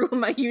not going to ruin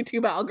my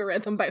YouTube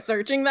algorithm by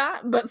searching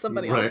that, but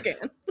somebody else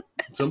can.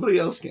 Somebody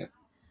else can.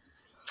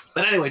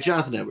 But anyway,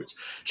 Jonathan Edwards.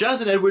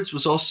 Jonathan Edwards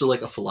was also,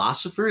 like, a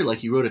philosopher. Like,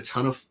 he wrote a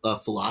ton of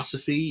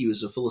philosophy. He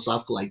was a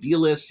philosophical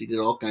idealist. He did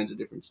all kinds of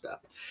different stuff.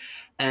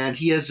 And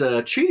he has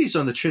a treatise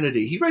on the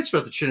Trinity. He writes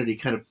about the Trinity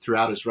kind of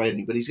throughout his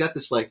writing, but he's got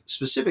this, like,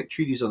 specific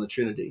treatise on the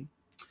Trinity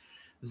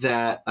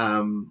that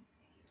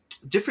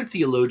different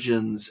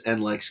theologians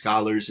and, like,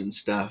 scholars and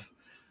stuff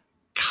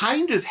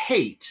kind of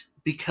hate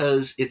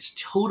because it's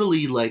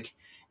totally, like,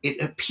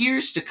 it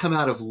appears to come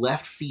out of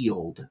left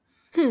field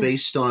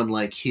based on,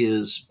 like,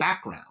 his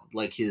background.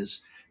 Like,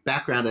 his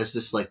background as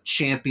this, like,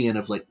 champion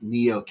of, like,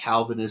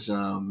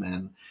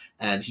 neo-Calvinism,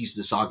 and he's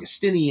this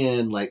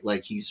Augustinian,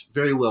 like he's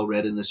very well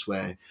read in this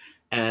way.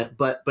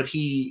 But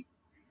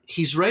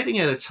he's writing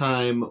at a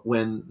time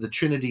when the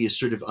Trinity is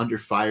sort of under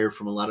fire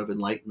from a lot of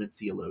Enlightenment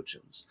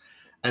theologians.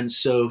 And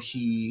so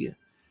he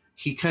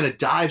kind of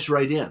dives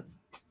right in.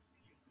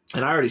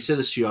 And I already said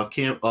this to you off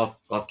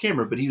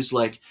camera, but he was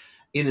like,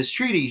 in his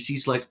treatise,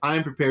 he's like,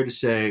 I'm prepared to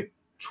say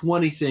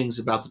 20 things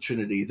about the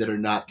Trinity that are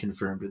not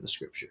confirmed in the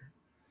Scripture.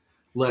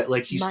 Like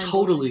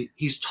Mind-blowing.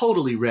 he's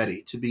totally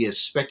ready to be as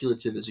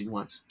speculative as he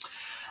wants.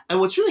 And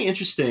what's really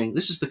interesting,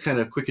 this is the kind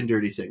of quick and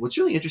dirty thing. What's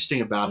really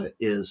interesting about it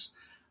is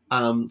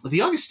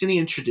the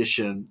Augustinian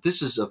tradition.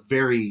 This is a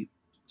very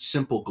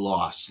simple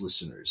gloss,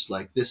 listeners.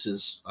 Like this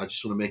is, I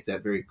just want to make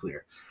that very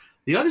clear.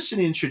 The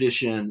Augustinian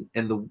tradition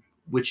and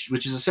which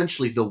is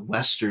essentially the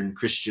Western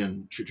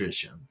Christian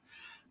tradition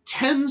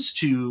tends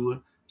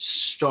to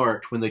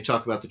start when they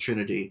talk about the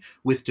Trinity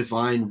with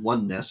divine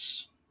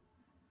oneness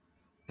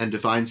and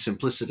divine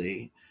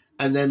simplicity,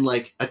 and then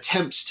like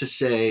attempts to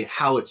say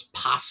how it's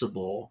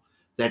possible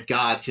that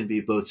God can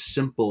be both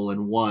simple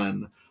and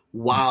one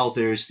while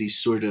there's these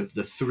sort of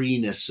the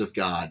threeness of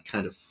God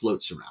kind of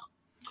floats around.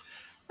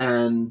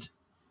 And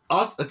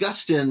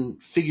Augustine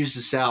figures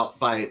this out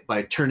by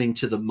turning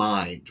to the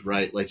mind,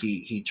 right? Like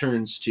he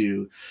turns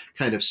to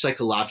kind of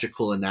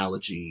psychological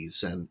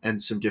analogies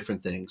and some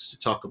different things to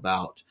talk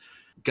about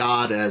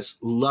God as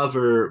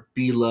lover,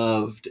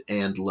 beloved,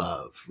 and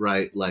love,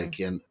 right? Like,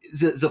 and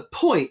the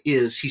point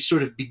is he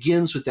sort of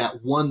begins with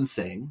that one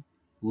thing,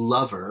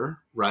 lover,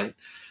 right?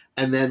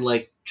 And then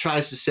like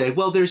tries to say,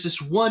 well, there's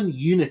this one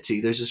unity,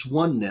 there's this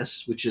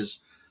oneness, which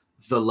is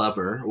the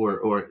lover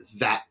or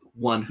that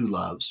one who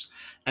loves.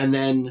 And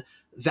then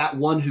that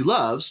one who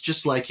loves,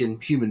 just like in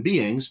human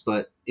beings,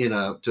 but in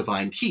a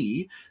divine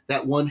key,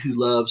 that one who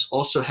loves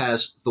also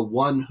has the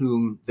one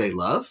whom they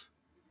love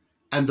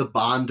and the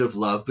bond of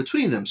love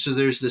between them. So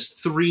there's this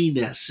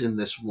threeness in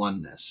this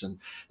oneness. And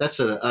that's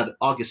an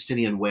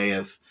Augustinian way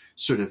of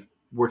sort of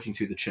working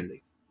through the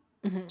Trinity.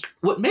 Mm-hmm.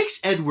 What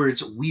makes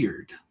Edwards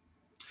weird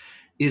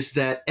is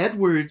that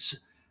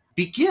Edwards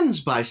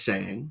begins by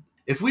saying,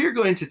 if we are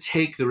going to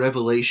take the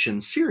revelation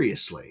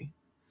seriously,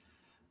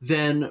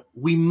 then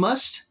we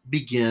must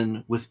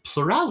begin with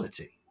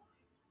plurality.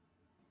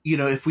 You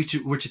know, if we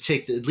were to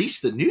take at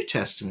least the New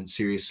Testament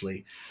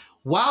seriously,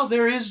 while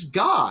there is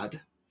God,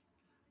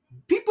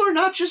 people are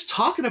not just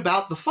talking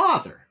about the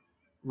Father,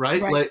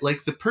 right?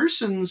 Like the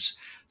persons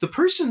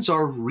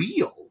are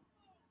real.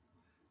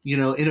 You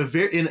know,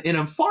 in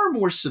a far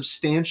more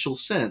substantial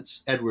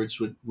sense, Edwards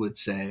would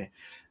say,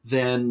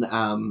 than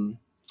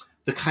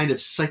the kind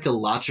of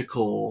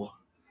psychological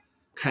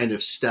kind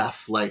of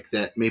stuff like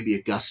that maybe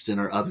Augustine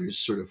or others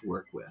sort of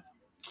work with.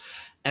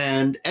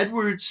 And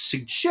Edwards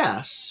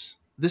suggests,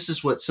 this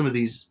is what some of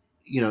these,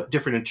 you know,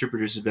 different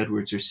interpreters of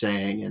Edwards are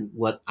saying, and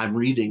what I'm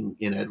reading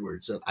in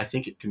Edwards, I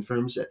think it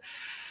confirms it.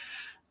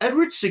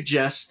 Edwards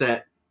suggests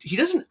that, he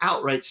doesn't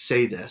outright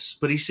say this,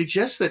 but he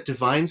suggests that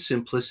divine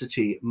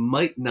simplicity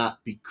might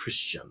not be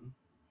Christian.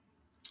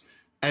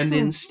 And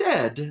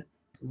instead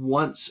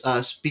wants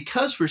us,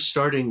 because we're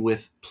starting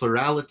with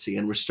plurality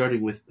and we're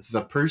starting with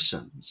the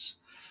persons,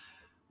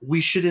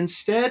 we should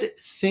instead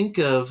think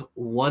of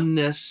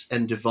oneness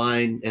and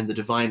the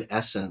divine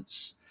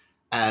essence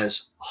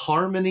as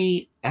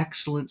harmony,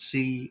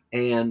 excellency,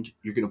 and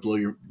you're going to blow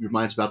your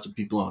mind's about to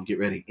be blown. Get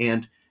ready.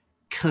 And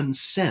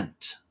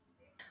consent.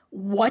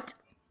 What?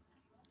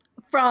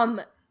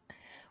 From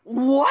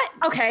what?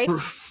 Okay.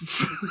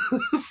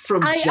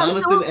 From I'm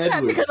Jonathan so upset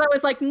Edwards. because I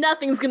was like,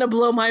 nothing's going to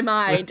blow my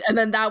mind. And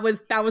then that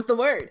was the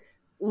word.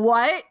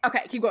 What?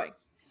 Okay, keep going.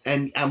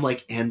 And I'm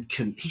like,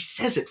 he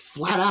says it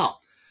flat out.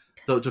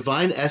 The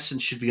divine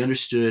essence should be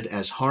understood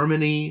as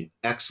harmony,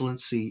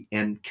 excellency,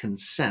 and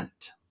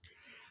consent.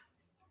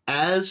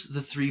 As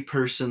the three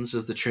persons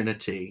of the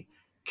Trinity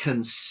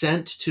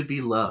consent to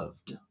be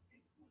loved,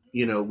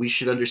 you know, we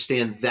should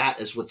understand that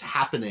as what's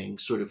happening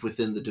sort of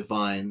within the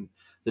divine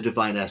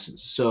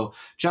essence. So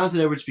Jonathan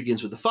Edwards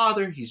begins with the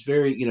Father. He's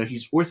very, you know,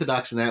 he's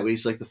orthodox in that way.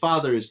 He's like, the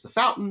Father is the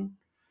fountain,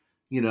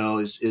 you know,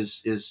 is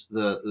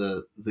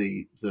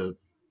the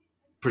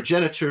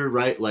progenitor,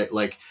 right?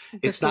 Like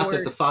it's not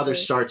that the Father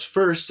starts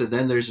first and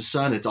then there's a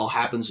Son. It all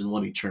happens in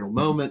one eternal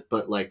moment.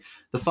 But like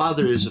the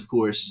Father is, of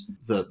course,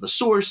 the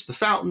source, the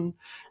fountain.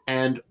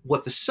 And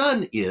what the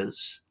Son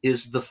is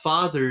the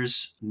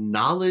Father's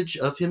knowledge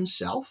of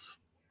himself.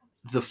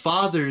 The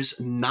Father's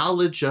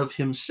knowledge of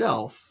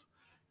himself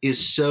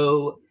is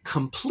so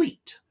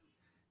complete.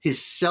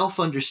 His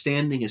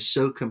self-understanding is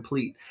so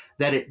complete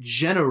that it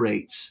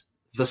generates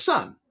the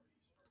Son.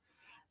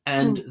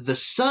 And the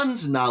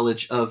Son's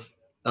knowledge of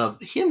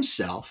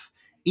himself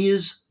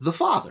is the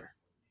Father,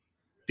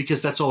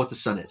 because that's all what the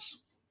Son is.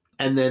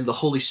 And then the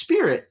Holy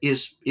Spirit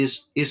is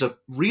a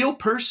real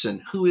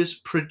person who is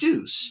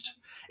produced.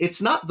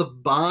 It's not the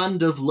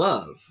bond of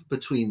love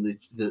between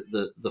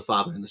the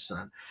Father and the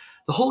Son.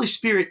 The Holy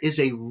Spirit is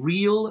a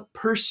real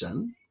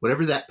person,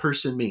 whatever that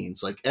person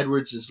means. Like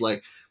Edwards is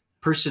like,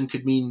 person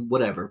could mean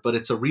whatever, but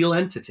it's a real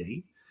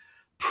entity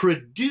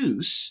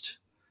produced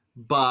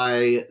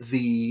by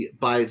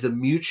the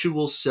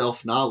mutual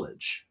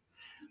self-knowledge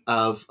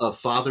of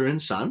Father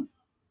and Son.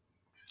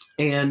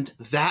 And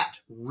that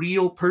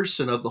real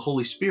person of the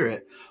Holy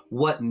Spirit,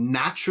 what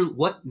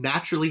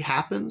naturally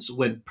happens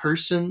when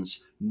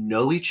persons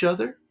know each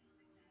other?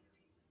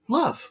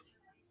 Love.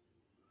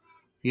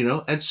 You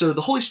know, and so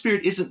the Holy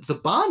Spirit isn't the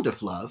bond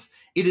of love,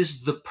 it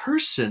is the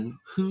person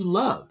who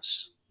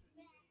loves.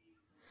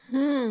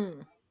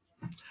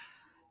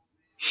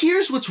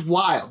 here's what's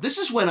wild. This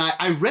is when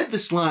I read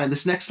this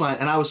next line,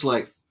 and I was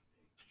like,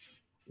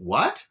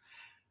 what?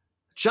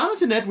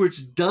 Jonathan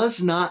Edwards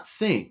does not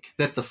think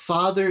that the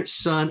Father,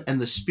 Son, and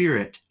the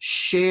Spirit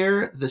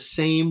share the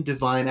same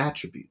divine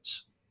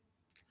attributes.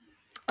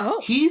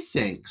 Oh. He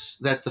thinks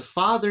that the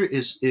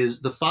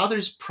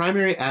Father's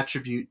primary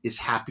attribute is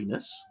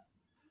happiness.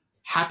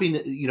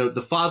 Happiness,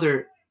 the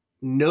Father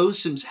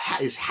knows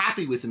is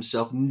happy with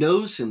himself,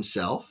 knows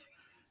himself,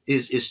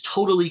 is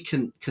totally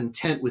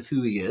content with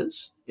who he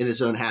is in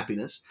his own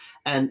happiness,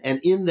 and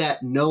in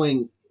that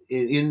knowing,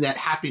 in that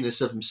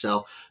happiness of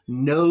himself,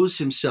 knows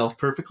himself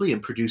perfectly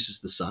and produces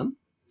the Son.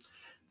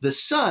 The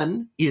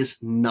Son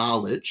is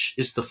knowledge,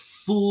 is the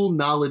full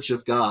knowledge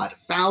of God.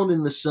 Found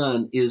in the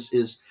Son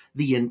is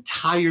the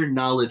entire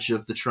knowledge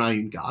of the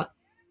triune God.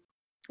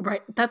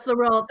 Right. That's a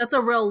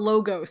real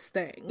logos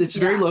thing. It's a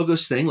very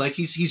logos thing. Like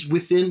he's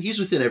within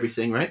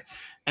everything, right?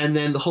 And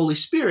then the Holy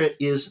Spirit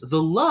is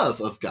the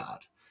love of God.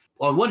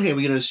 On one hand,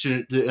 we can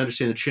understand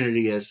the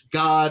Trinity as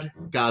God,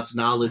 God's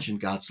knowledge, and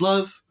God's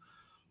love.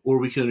 Or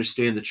we can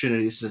understand the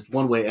Trinity, this is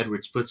one way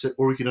Edwards puts it,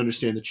 or we can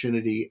understand the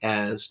Trinity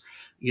as,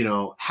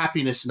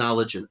 happiness,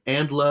 knowledge,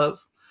 and love.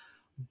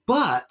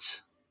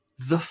 But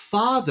the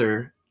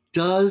Father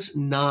does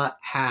not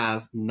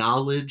have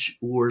knowledge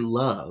or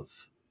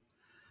love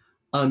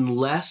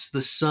unless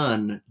the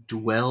Son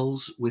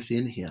dwells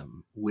within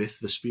him with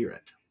the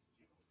Spirit.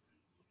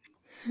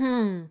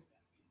 And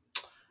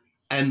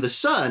the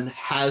Son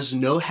has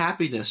no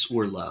happiness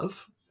or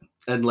love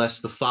unless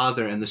the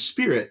Father and the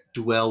Spirit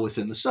dwell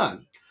within the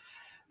Son.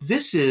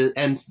 This is,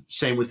 and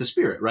same with the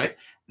Spirit, right?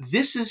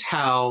 This is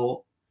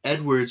how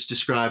Edwards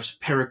describes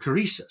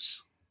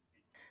perichoresis.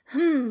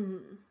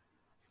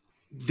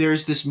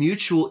 There's this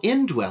mutual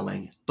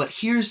indwelling, but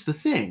here's the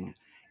thing.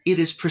 It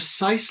is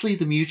precisely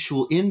the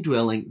mutual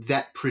indwelling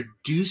that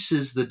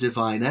produces the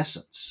divine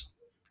essence,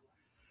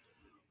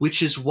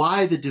 which is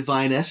why the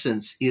divine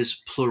essence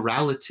is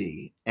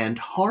plurality and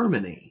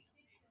harmony.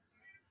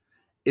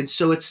 And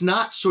so it's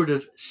not sort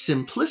of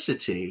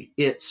simplicity,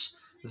 it's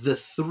the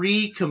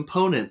three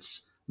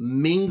components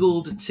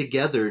mingled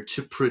together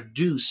to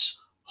produce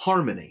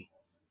harmony.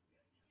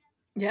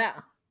 Yeah.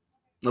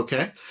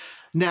 Okay.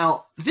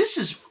 Now, this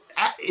is,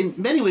 in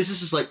many ways,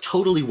 this is like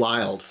totally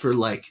wild for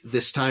like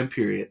this time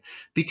period,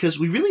 because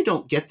we really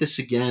don't get this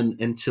again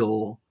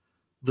until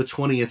the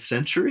 20th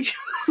century.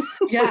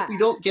 Yeah. Like, we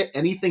don't get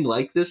anything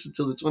like this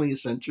until the 20th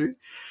century.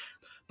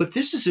 But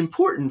this is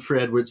important for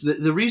Edwards.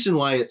 The reason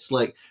why it's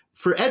like,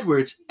 for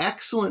Edwards,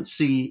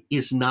 excellency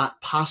is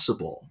not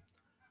possible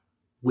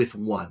with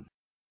one.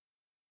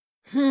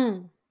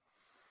 And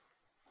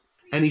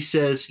he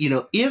says,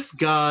 if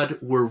God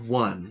were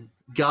one,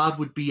 God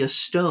would be a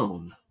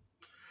stone.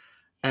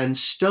 And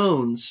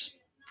stones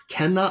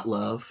cannot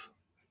love,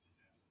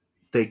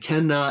 they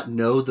cannot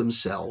know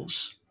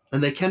themselves,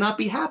 and they cannot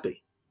be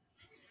happy.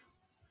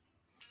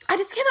 I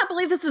just cannot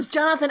believe this is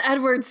Jonathan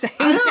Edwards saying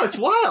I know, it's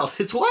wild.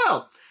 It's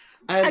wild.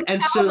 And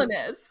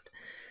Calvinist.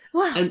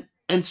 Wow.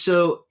 And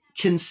so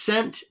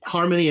consent,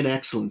 harmony, and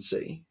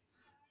excellency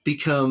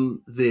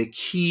become the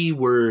key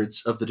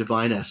words of the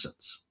divine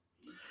essence.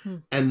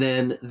 And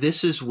then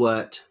this is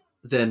what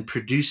then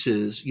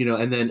produces,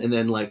 and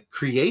then like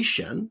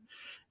creation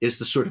is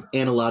the sort of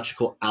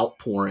analogical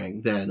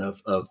outpouring then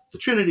of the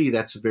Trinity.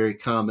 That's a very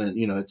common,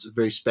 it's a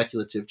very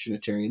speculative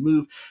Trinitarian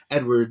move.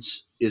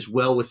 Edwards is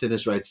well within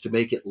his rights to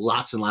make it.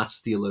 Lots and lots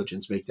of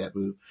theologians make that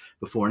move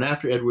before and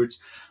after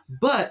Edwards.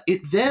 But it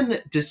then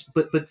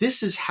but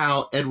this is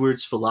how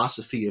Edwards'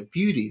 philosophy of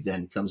beauty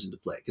then comes into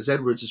play, because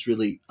Edwards is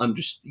really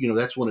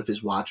that's one of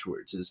his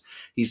watchwords, is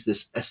he's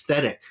this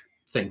aesthetic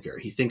thinker.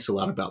 He thinks a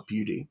lot about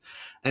beauty,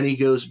 and he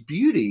goes,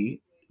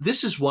 beauty,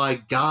 this is why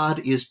God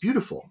is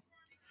beautiful.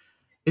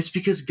 It's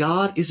because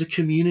God is a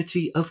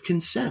community of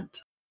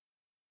consent.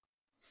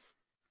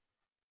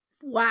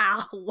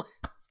 Wow.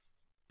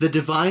 The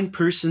divine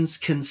persons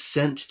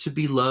consent to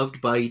be loved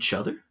by each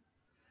other.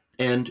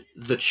 And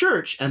the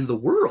church and the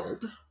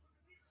world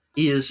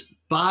is,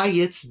 by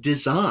its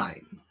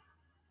design,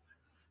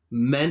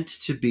 meant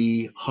to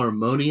be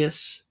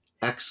harmonious,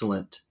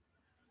 excellent,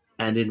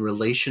 and in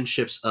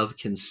relationships of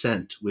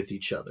consent with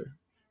each other.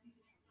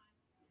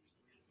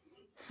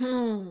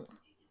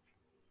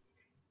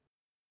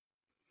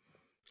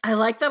 I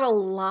like that a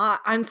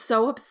lot. I'm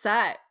so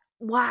upset.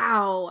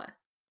 Wow.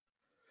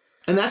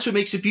 And that's what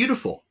makes it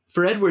beautiful.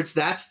 For Edwards,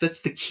 that's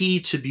the key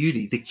to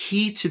beauty. The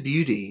key to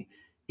beauty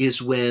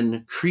is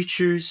when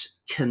creatures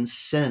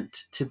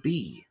consent to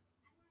be.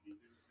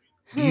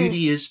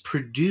 Beauty is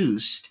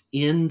produced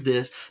in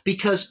this,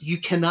 because you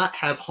cannot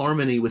have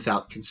harmony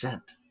without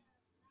consent.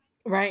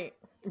 Right.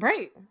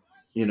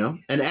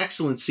 And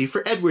excellency,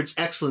 for Edwards,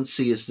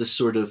 excellency is this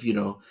sort of,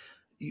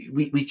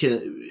 we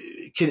can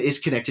is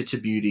connected to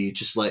beauty,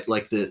 just like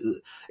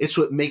it's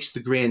what makes the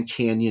Grand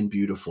Canyon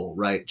beautiful,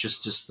 right?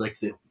 Just like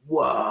the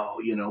whoa,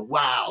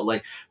 wow.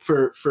 Like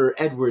for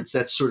Edwards,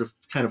 that's sort of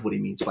kind of what he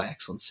means by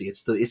excellency.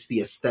 It's the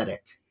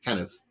aesthetic kind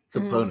of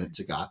component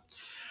to God.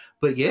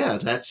 But yeah,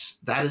 that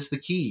is the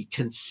key,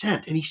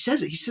 consent. And he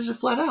says it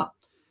flat out.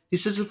 He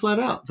says it flat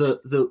out.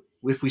 The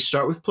if we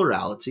start with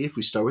plurality, if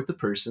we start with the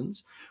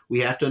persons,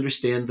 we have to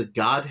understand the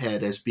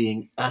Godhead as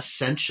being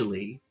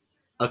essentially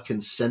a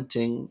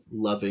consenting,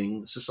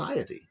 loving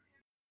society.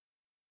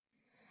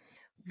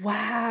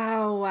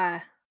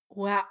 Wow.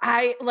 Wow.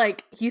 I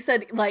like you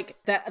said like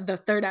that the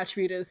third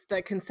attribute is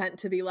the consent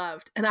to be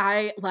loved. And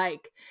I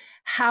like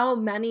how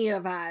many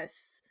of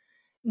us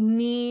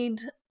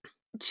need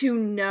to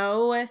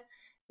know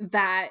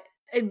that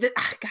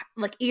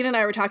like Ian and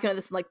I were talking about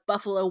this in like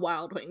Buffalo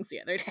Wild Wings the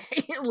other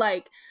day.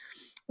 Like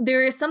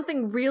there is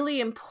something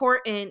really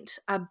important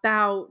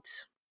about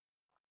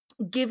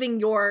giving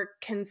your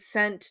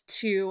consent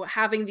to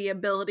having the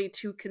ability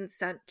to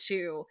consent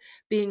to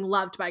being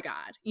loved by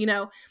God, you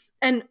know?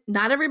 And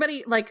not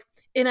everybody like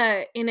in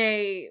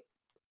a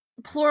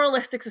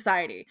pluralistic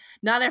society,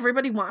 not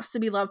everybody wants to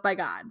be loved by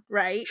God,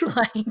 right? Sure.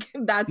 Like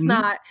that's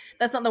not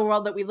the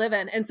world that we live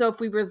in. And so if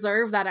we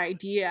reserve that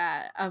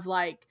idea of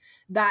like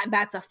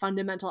that's a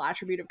fundamental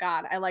attribute of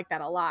God, I like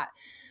that a lot.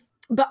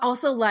 But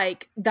also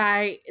like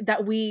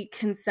that we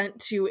consent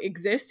to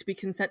exist, we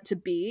consent to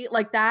be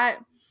like that.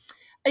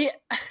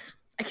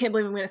 I can't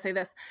believe I'm going to say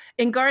this.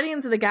 In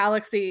Guardians of the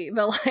Galaxy,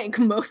 the like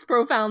most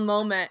profound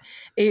moment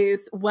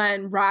is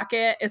when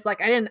Rocket is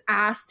like, I didn't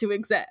ask to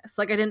exist.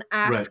 Like I didn't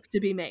ask to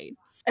be made.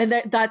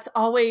 And that's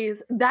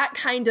always that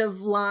kind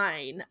of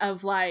line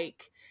of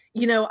like,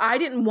 you know, I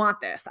didn't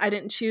want this. I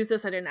didn't choose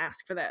this. I didn't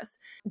ask for this.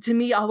 To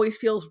me, always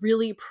feels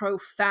really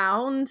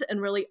profound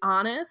and really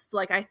honest.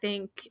 Like I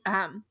think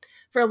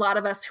for a lot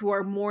of us who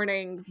are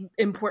mourning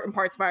important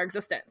parts of our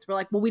existence, we're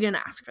like, well, we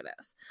didn't ask for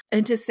this.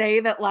 And to say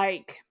that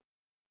like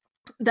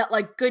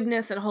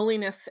goodness and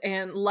holiness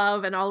and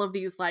love and all of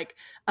these like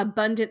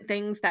abundant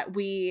things that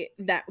we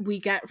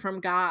get from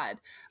God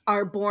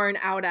are born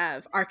out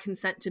of our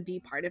consent to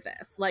be part of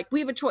this. Like we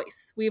have a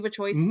choice. We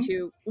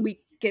to, we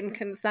can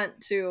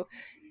consent to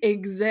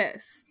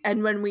exist.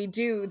 And when we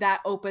do,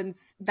 that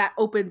opens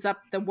up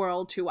the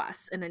world to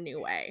us in a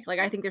new way. Like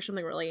I think there's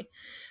something really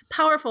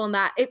powerful in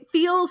that. It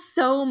feels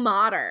so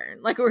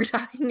modern, like we were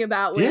talking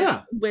about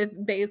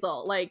with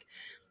Basil. Like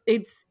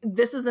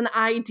this is an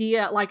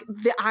idea, like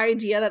the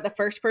idea that the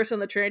first person of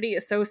the Trinity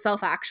is so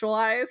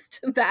self-actualized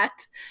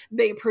that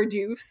they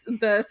produce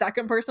the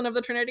second person of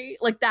the Trinity.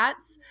 Like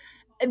that's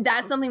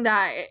something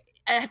that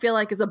I feel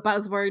like is a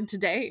buzzword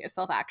today, is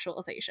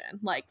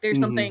self-actualization. Like there's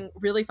something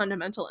really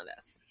fundamental in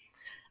this.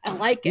 I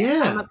like it.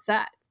 Yeah. I'm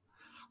upset.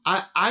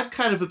 I'm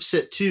kind of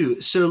upset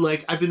too. So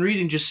like I've been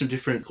reading just some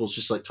different articles,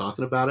 just like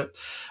talking about it.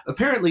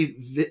 Apparently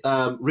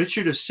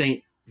Richard of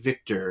St.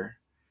 Victor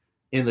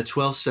in the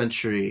 12th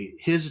century,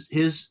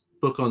 his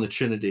book on the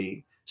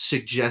Trinity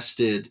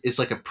suggested it's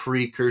like a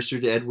precursor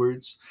to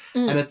Edwards.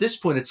 And at this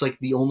point, it's like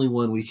the only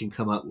one we can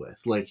come up with.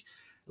 Like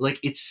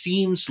it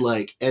seems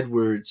like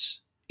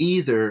Edwards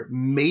either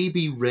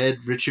maybe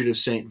read Richard of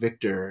St.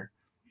 Victor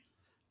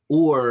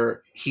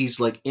or he's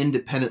like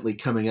independently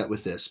coming up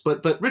with this.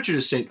 But Richard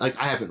of St. like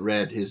I haven't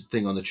read his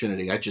thing on the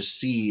Trinity. I just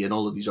see in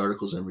all of these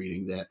articles I'm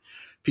reading that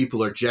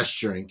people are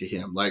gesturing to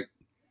him like,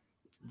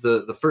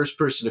 the first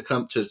person to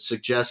come to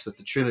suggest that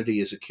the Trinity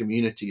is a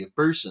community of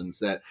persons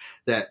that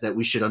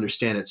we should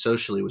understand it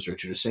socially was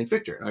Richard of St.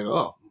 Victor. And I go,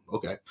 oh,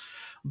 okay.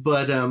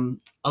 But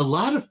a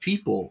lot of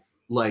people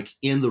like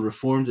in the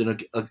Reformed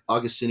and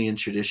Augustinian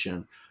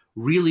tradition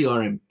really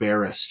are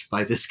embarrassed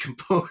by this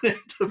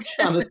component of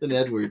Jonathan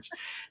Edwards.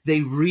 They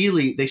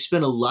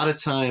spend a lot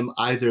of time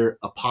either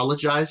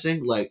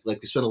apologizing, like they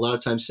spend a lot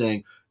of time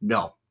saying,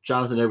 no,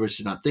 Jonathan Edwards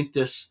did not think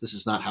this. This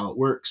is not how it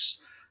works.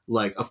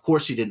 Like, of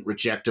course he didn't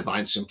reject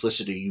divine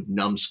simplicity, you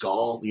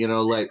numbskull, you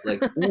know, like,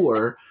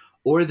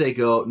 or they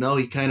go, no,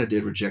 he kind of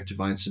did reject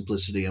divine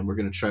simplicity and we're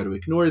going to try to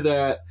ignore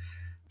that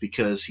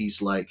because he's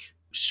like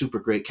super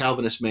great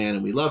Calvinist man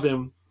and we love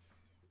him.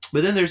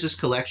 But then there's this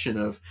collection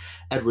of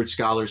Edward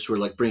scholars who are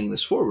like bringing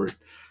this forward,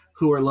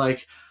 who are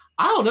like,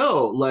 I don't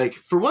know, like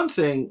for one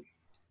thing,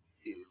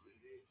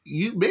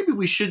 maybe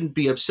we shouldn't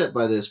be upset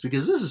by this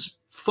because this is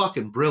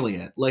fucking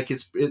brilliant. Like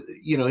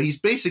he's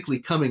basically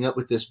coming up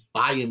with this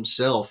by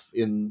himself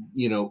in,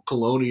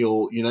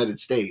 colonial United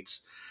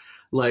States,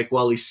 like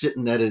while he's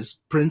sitting at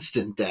his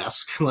Princeton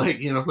desk,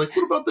 like, like,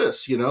 what about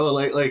this,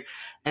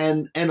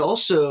 and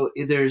also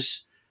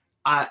there's,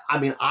 I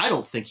mean, I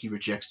don't think he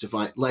rejects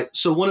divine, like,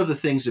 so one of the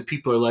things that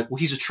people are like, well,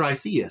 he's a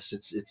tritheist.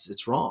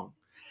 It's wrong.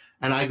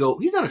 And I go,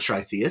 he's not a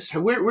tritheist.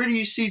 Where do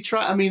you see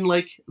I mean,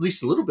 like, at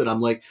least a little bit.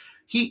 I'm like,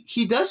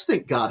 he does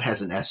think God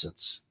has an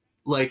essence.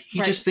 Like he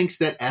just thinks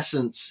that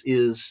essence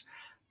is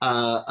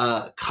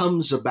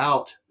comes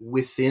about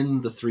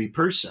within the three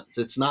persons.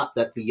 It's not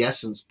that the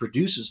essence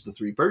produces the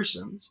three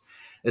persons.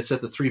 It's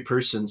that the three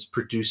persons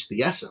produce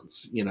the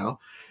essence,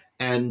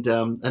 and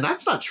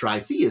that's not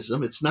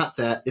tritheism. It's not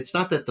that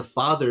the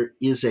Father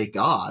is a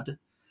God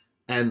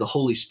and the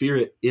Holy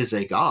Spirit is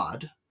a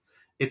God.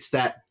 It's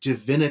that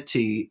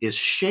divinity is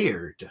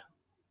shared.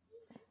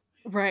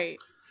 Right.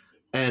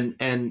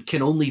 And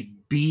can only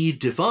be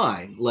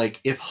divine. Like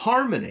if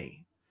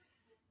harmony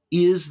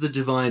is the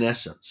divine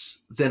essence,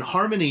 then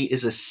harmony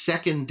is a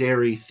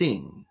secondary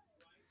thing.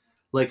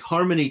 Like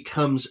harmony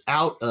comes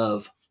out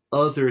of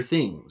other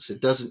things.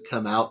 It doesn't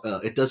come out.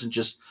 It doesn't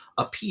just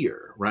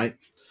appear, right?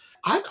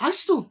 I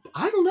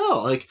don't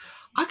know. Like,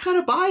 I kind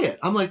of buy it.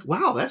 I'm like,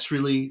 wow,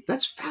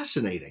 that's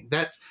fascinating.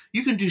 That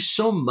you can do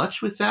so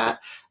much with that.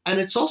 And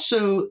it's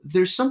also,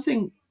 there's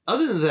something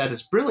other than that,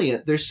 it's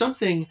brilliant. There's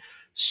something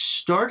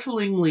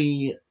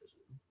startlingly,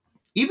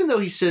 even though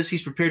he says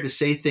he's prepared to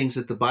say things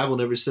that the Bible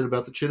never said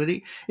about the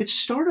Trinity, it's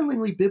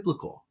startlingly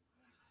biblical.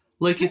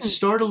 Like, it's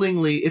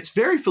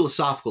very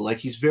philosophical. Like,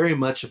 he's very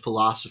much a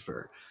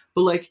philosopher,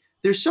 but like,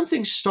 there's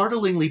something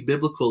startlingly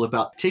biblical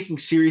about taking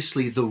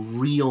seriously the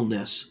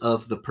realness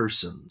of the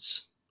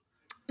persons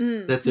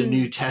that the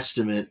New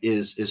Testament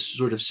is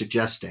sort of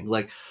suggesting.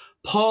 Like,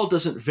 Paul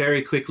doesn't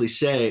very quickly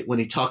say, when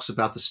he talks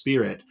about the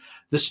Spirit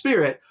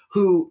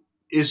who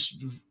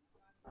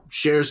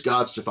shares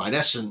God's divine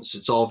essence.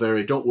 It's all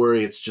very, don't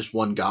worry, it's just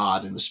one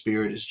God, and the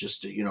Spirit is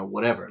just,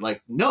 whatever.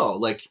 Like, no,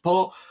 like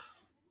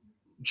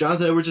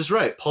Jonathan Edwards is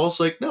right. Paul's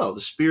like, no,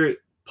 the Spirit,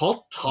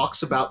 Paul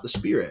talks about the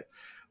Spirit.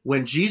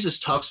 When Jesus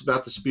talks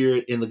about the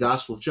Spirit in the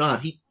Gospel of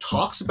John, he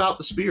talks about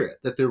the Spirit,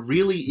 that there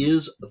really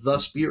is the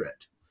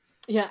Spirit.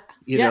 Yeah.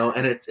 You know,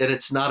 and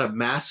it's not a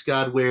mask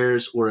God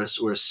wears or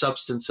a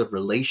substance of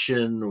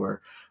relation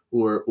or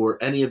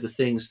any of the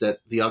things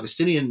that the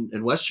Augustinian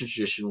and Western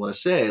tradition want to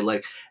say.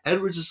 Like,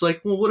 Edwards is like,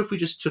 well, what if we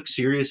just took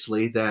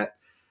seriously that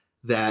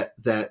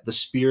the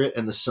Spirit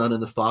and the Son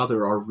and the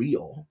Father are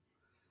real,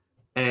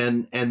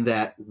 and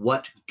that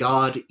what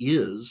God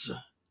is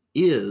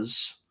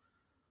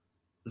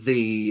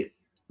the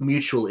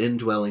mutual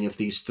indwelling of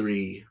these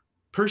three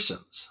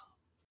persons.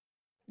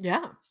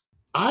 Yeah.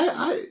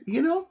 I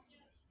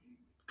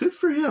good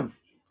for him.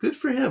 Good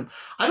for him.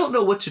 I don't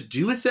know what to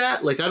do with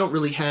that. Like, I don't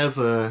really have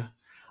a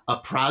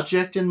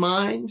project in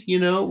mind,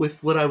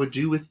 with what I would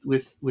do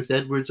with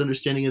Edwards'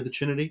 understanding of the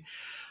Trinity.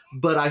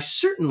 But I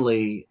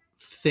certainly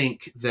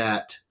think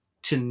that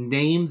to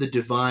name the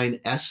divine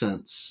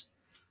essence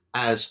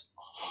as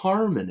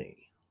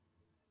harmony,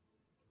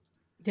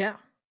 Yeah,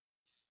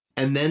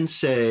 and then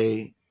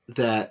say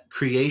that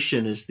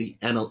creation is the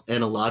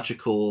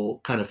analogical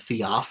kind of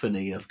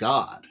theophany of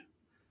God,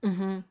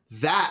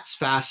 that's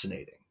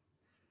fascinating.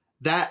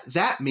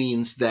 That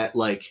means that,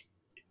 like,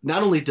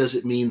 not only does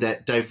it mean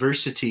that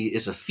diversity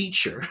is a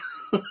feature,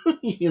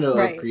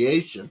 of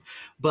creation,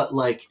 but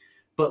like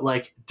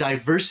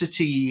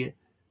diversity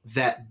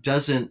that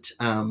doesn't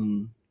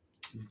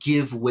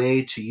give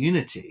way to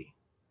unity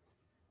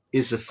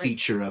is a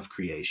feature of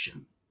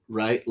creation,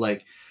 right?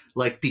 Like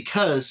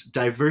because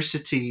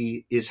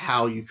diversity is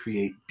how you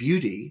create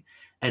beauty,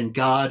 and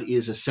God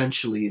is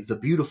essentially the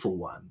beautiful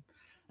one.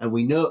 And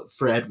we know,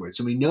 for Edwards,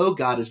 and we know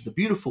God is the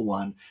beautiful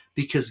one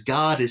because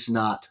God is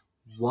not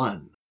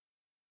one.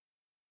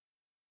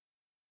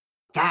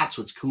 That's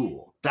what's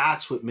cool.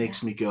 That's what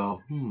makes me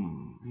go,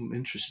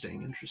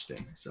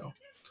 interesting. So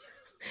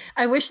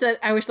I wish that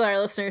our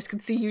listeners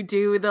could see you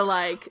do the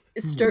like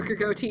stroke your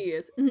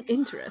goatees.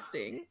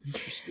 Interesting.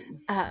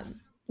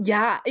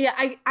 Yeah.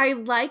 I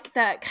like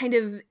that kind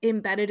of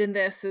embedded in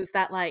this is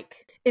that,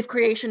 like, if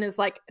creation is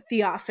like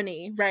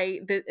theophany,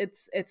 right? That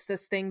it's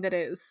this thing that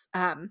is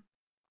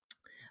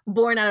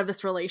born out of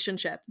this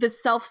relationship,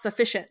 this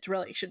self-sufficient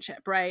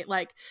relationship, right?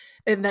 Like,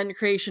 and then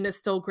creation is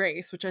still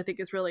grace, which I think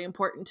is really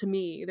important to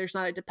me. There's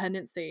not a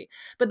dependency,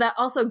 but that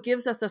also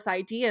gives us this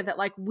idea that,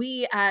 like,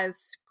 we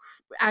as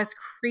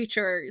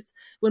creatures,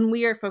 when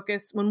we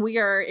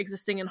are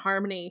existing in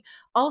harmony,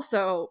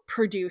 also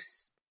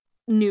produce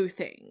new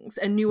things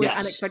and new and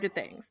unexpected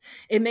things.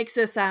 It makes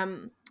us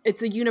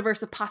it's a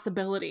universe of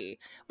possibility,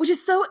 which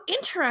is so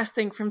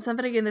interesting from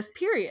somebody in this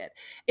period.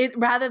 It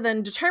rather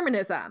than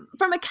determinism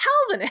from a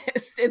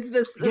Calvinist, it's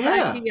this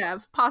idea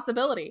of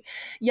possibility.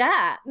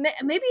 Yeah,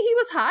 maybe he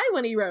was high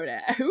when he wrote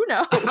it. Who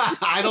knows?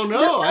 I don't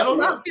know. I don't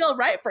know. Feel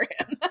right for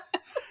him.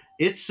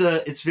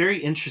 It's very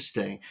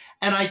interesting,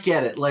 and I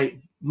get it. Like,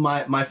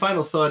 my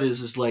final thought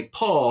is like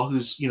Paul,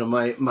 who's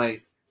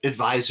my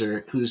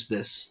advisor, who's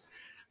this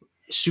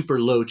super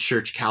low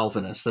church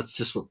Calvinist. That's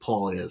just what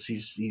Paul is.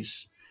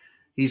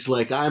 He's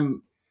like,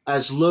 I'm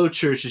as low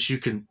church as you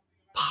can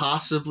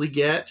possibly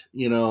get,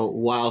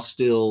 while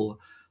still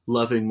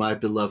loving my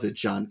beloved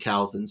John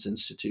Calvin's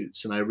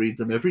Institutes, and I read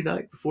them every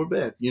night before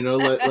bed.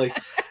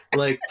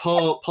 Like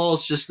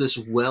Paul's just this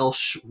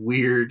Welsh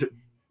weird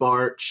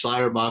Bart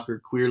Schleiermacher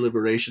queer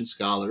liberation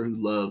scholar who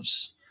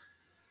loves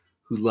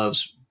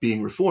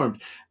being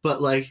reformed.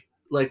 But like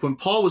when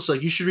Paul was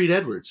like, you should read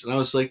Edwards, and I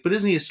was like, but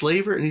isn't he a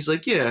slaver? And he's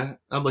like, yeah.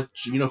 I'm like,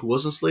 who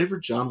wasn't a slaver?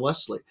 John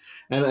Wesley.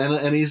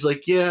 And he's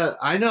like, yeah,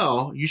 I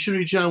know, you should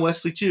read John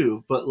Wesley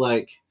too. But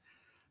like,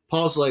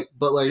 Paul's like,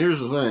 but like, here's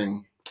the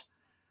thing.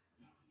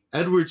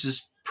 Edwards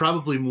is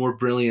probably more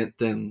brilliant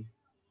than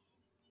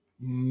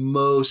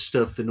most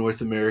of the North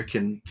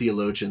American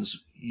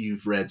theologians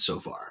you've read so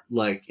far.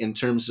 Like, in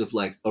terms of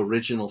like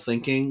original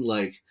thinking,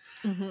 like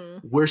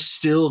we're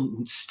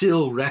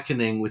still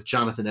reckoning with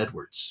Jonathan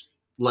Edwards.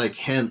 Like,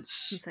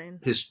 hence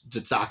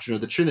the doctrine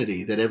of the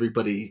Trinity that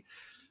everybody,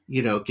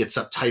 gets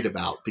uptight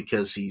about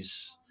because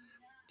he's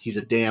he's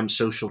a damn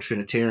social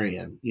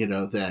Trinitarian, you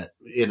know, that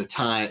in a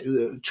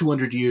time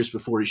 200 years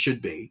before he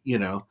should be, you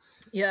know.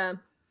 Yeah.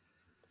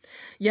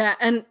 Yeah,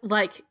 and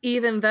like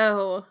even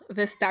though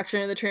this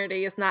doctrine of the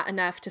Trinity is not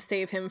enough to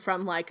save him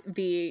from like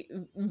the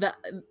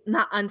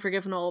not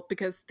unforgivable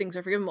because things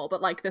are forgivable,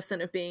 but like the sin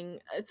of being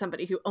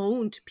somebody who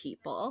owned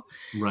people,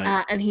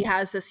 Right. and he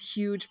has this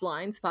huge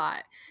blind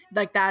spot.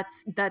 Like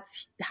that's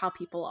how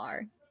people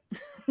are.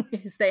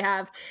 Is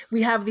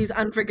we have these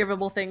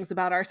unforgivable things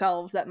about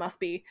ourselves that must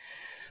be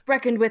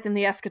reckoned with in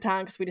the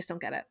eschaton because we just don't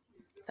get it.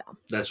 So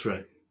That's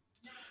right.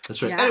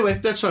 That's right. Yeah. Anyway,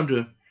 that's what I'm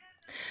doing.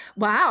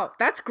 Wow,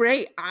 that's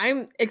great.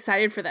 I'm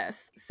excited for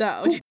this.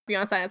 So, do you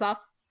want to sign us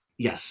off?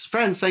 Yes.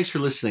 Friends, thanks for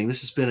listening.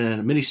 This has been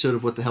a mini-sode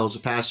of What the Hell is a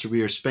Pastor?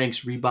 We are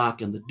Spanx,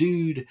 Reebok, and the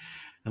Dude,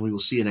 and we will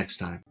see you next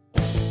time.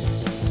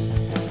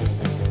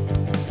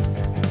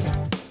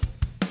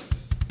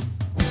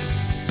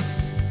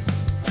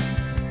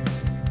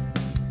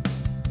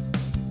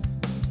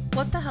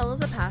 What the Hell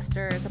is a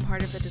Pastor is a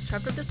part of the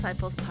Disruptive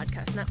Disciples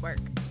podcast network.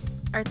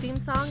 Our theme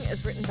song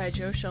is written by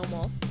Joe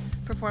Schoenwolf,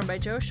 performed by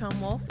Joe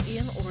Schoenwolf,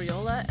 Ian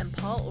Uriola, and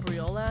Paul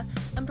Uriola,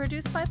 and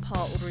produced by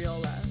Paul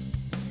Uriola.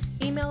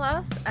 Email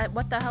us at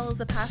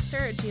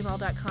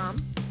whatthehellисapastor@gmail.com.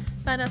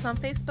 Find us on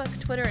Facebook,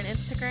 Twitter, and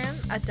Instagram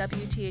at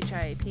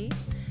WTHIAP,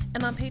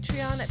 and on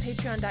Patreon at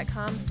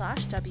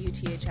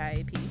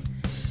patreon.com/WTHIAP,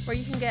 where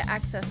you can get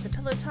access to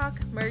Pillow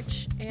Talk,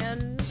 merch,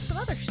 and some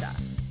other stuff.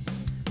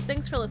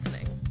 Thanks for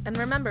listening. And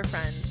remember,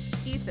 friends,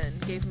 Ethan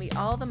gave me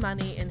all the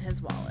money in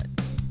his wallet.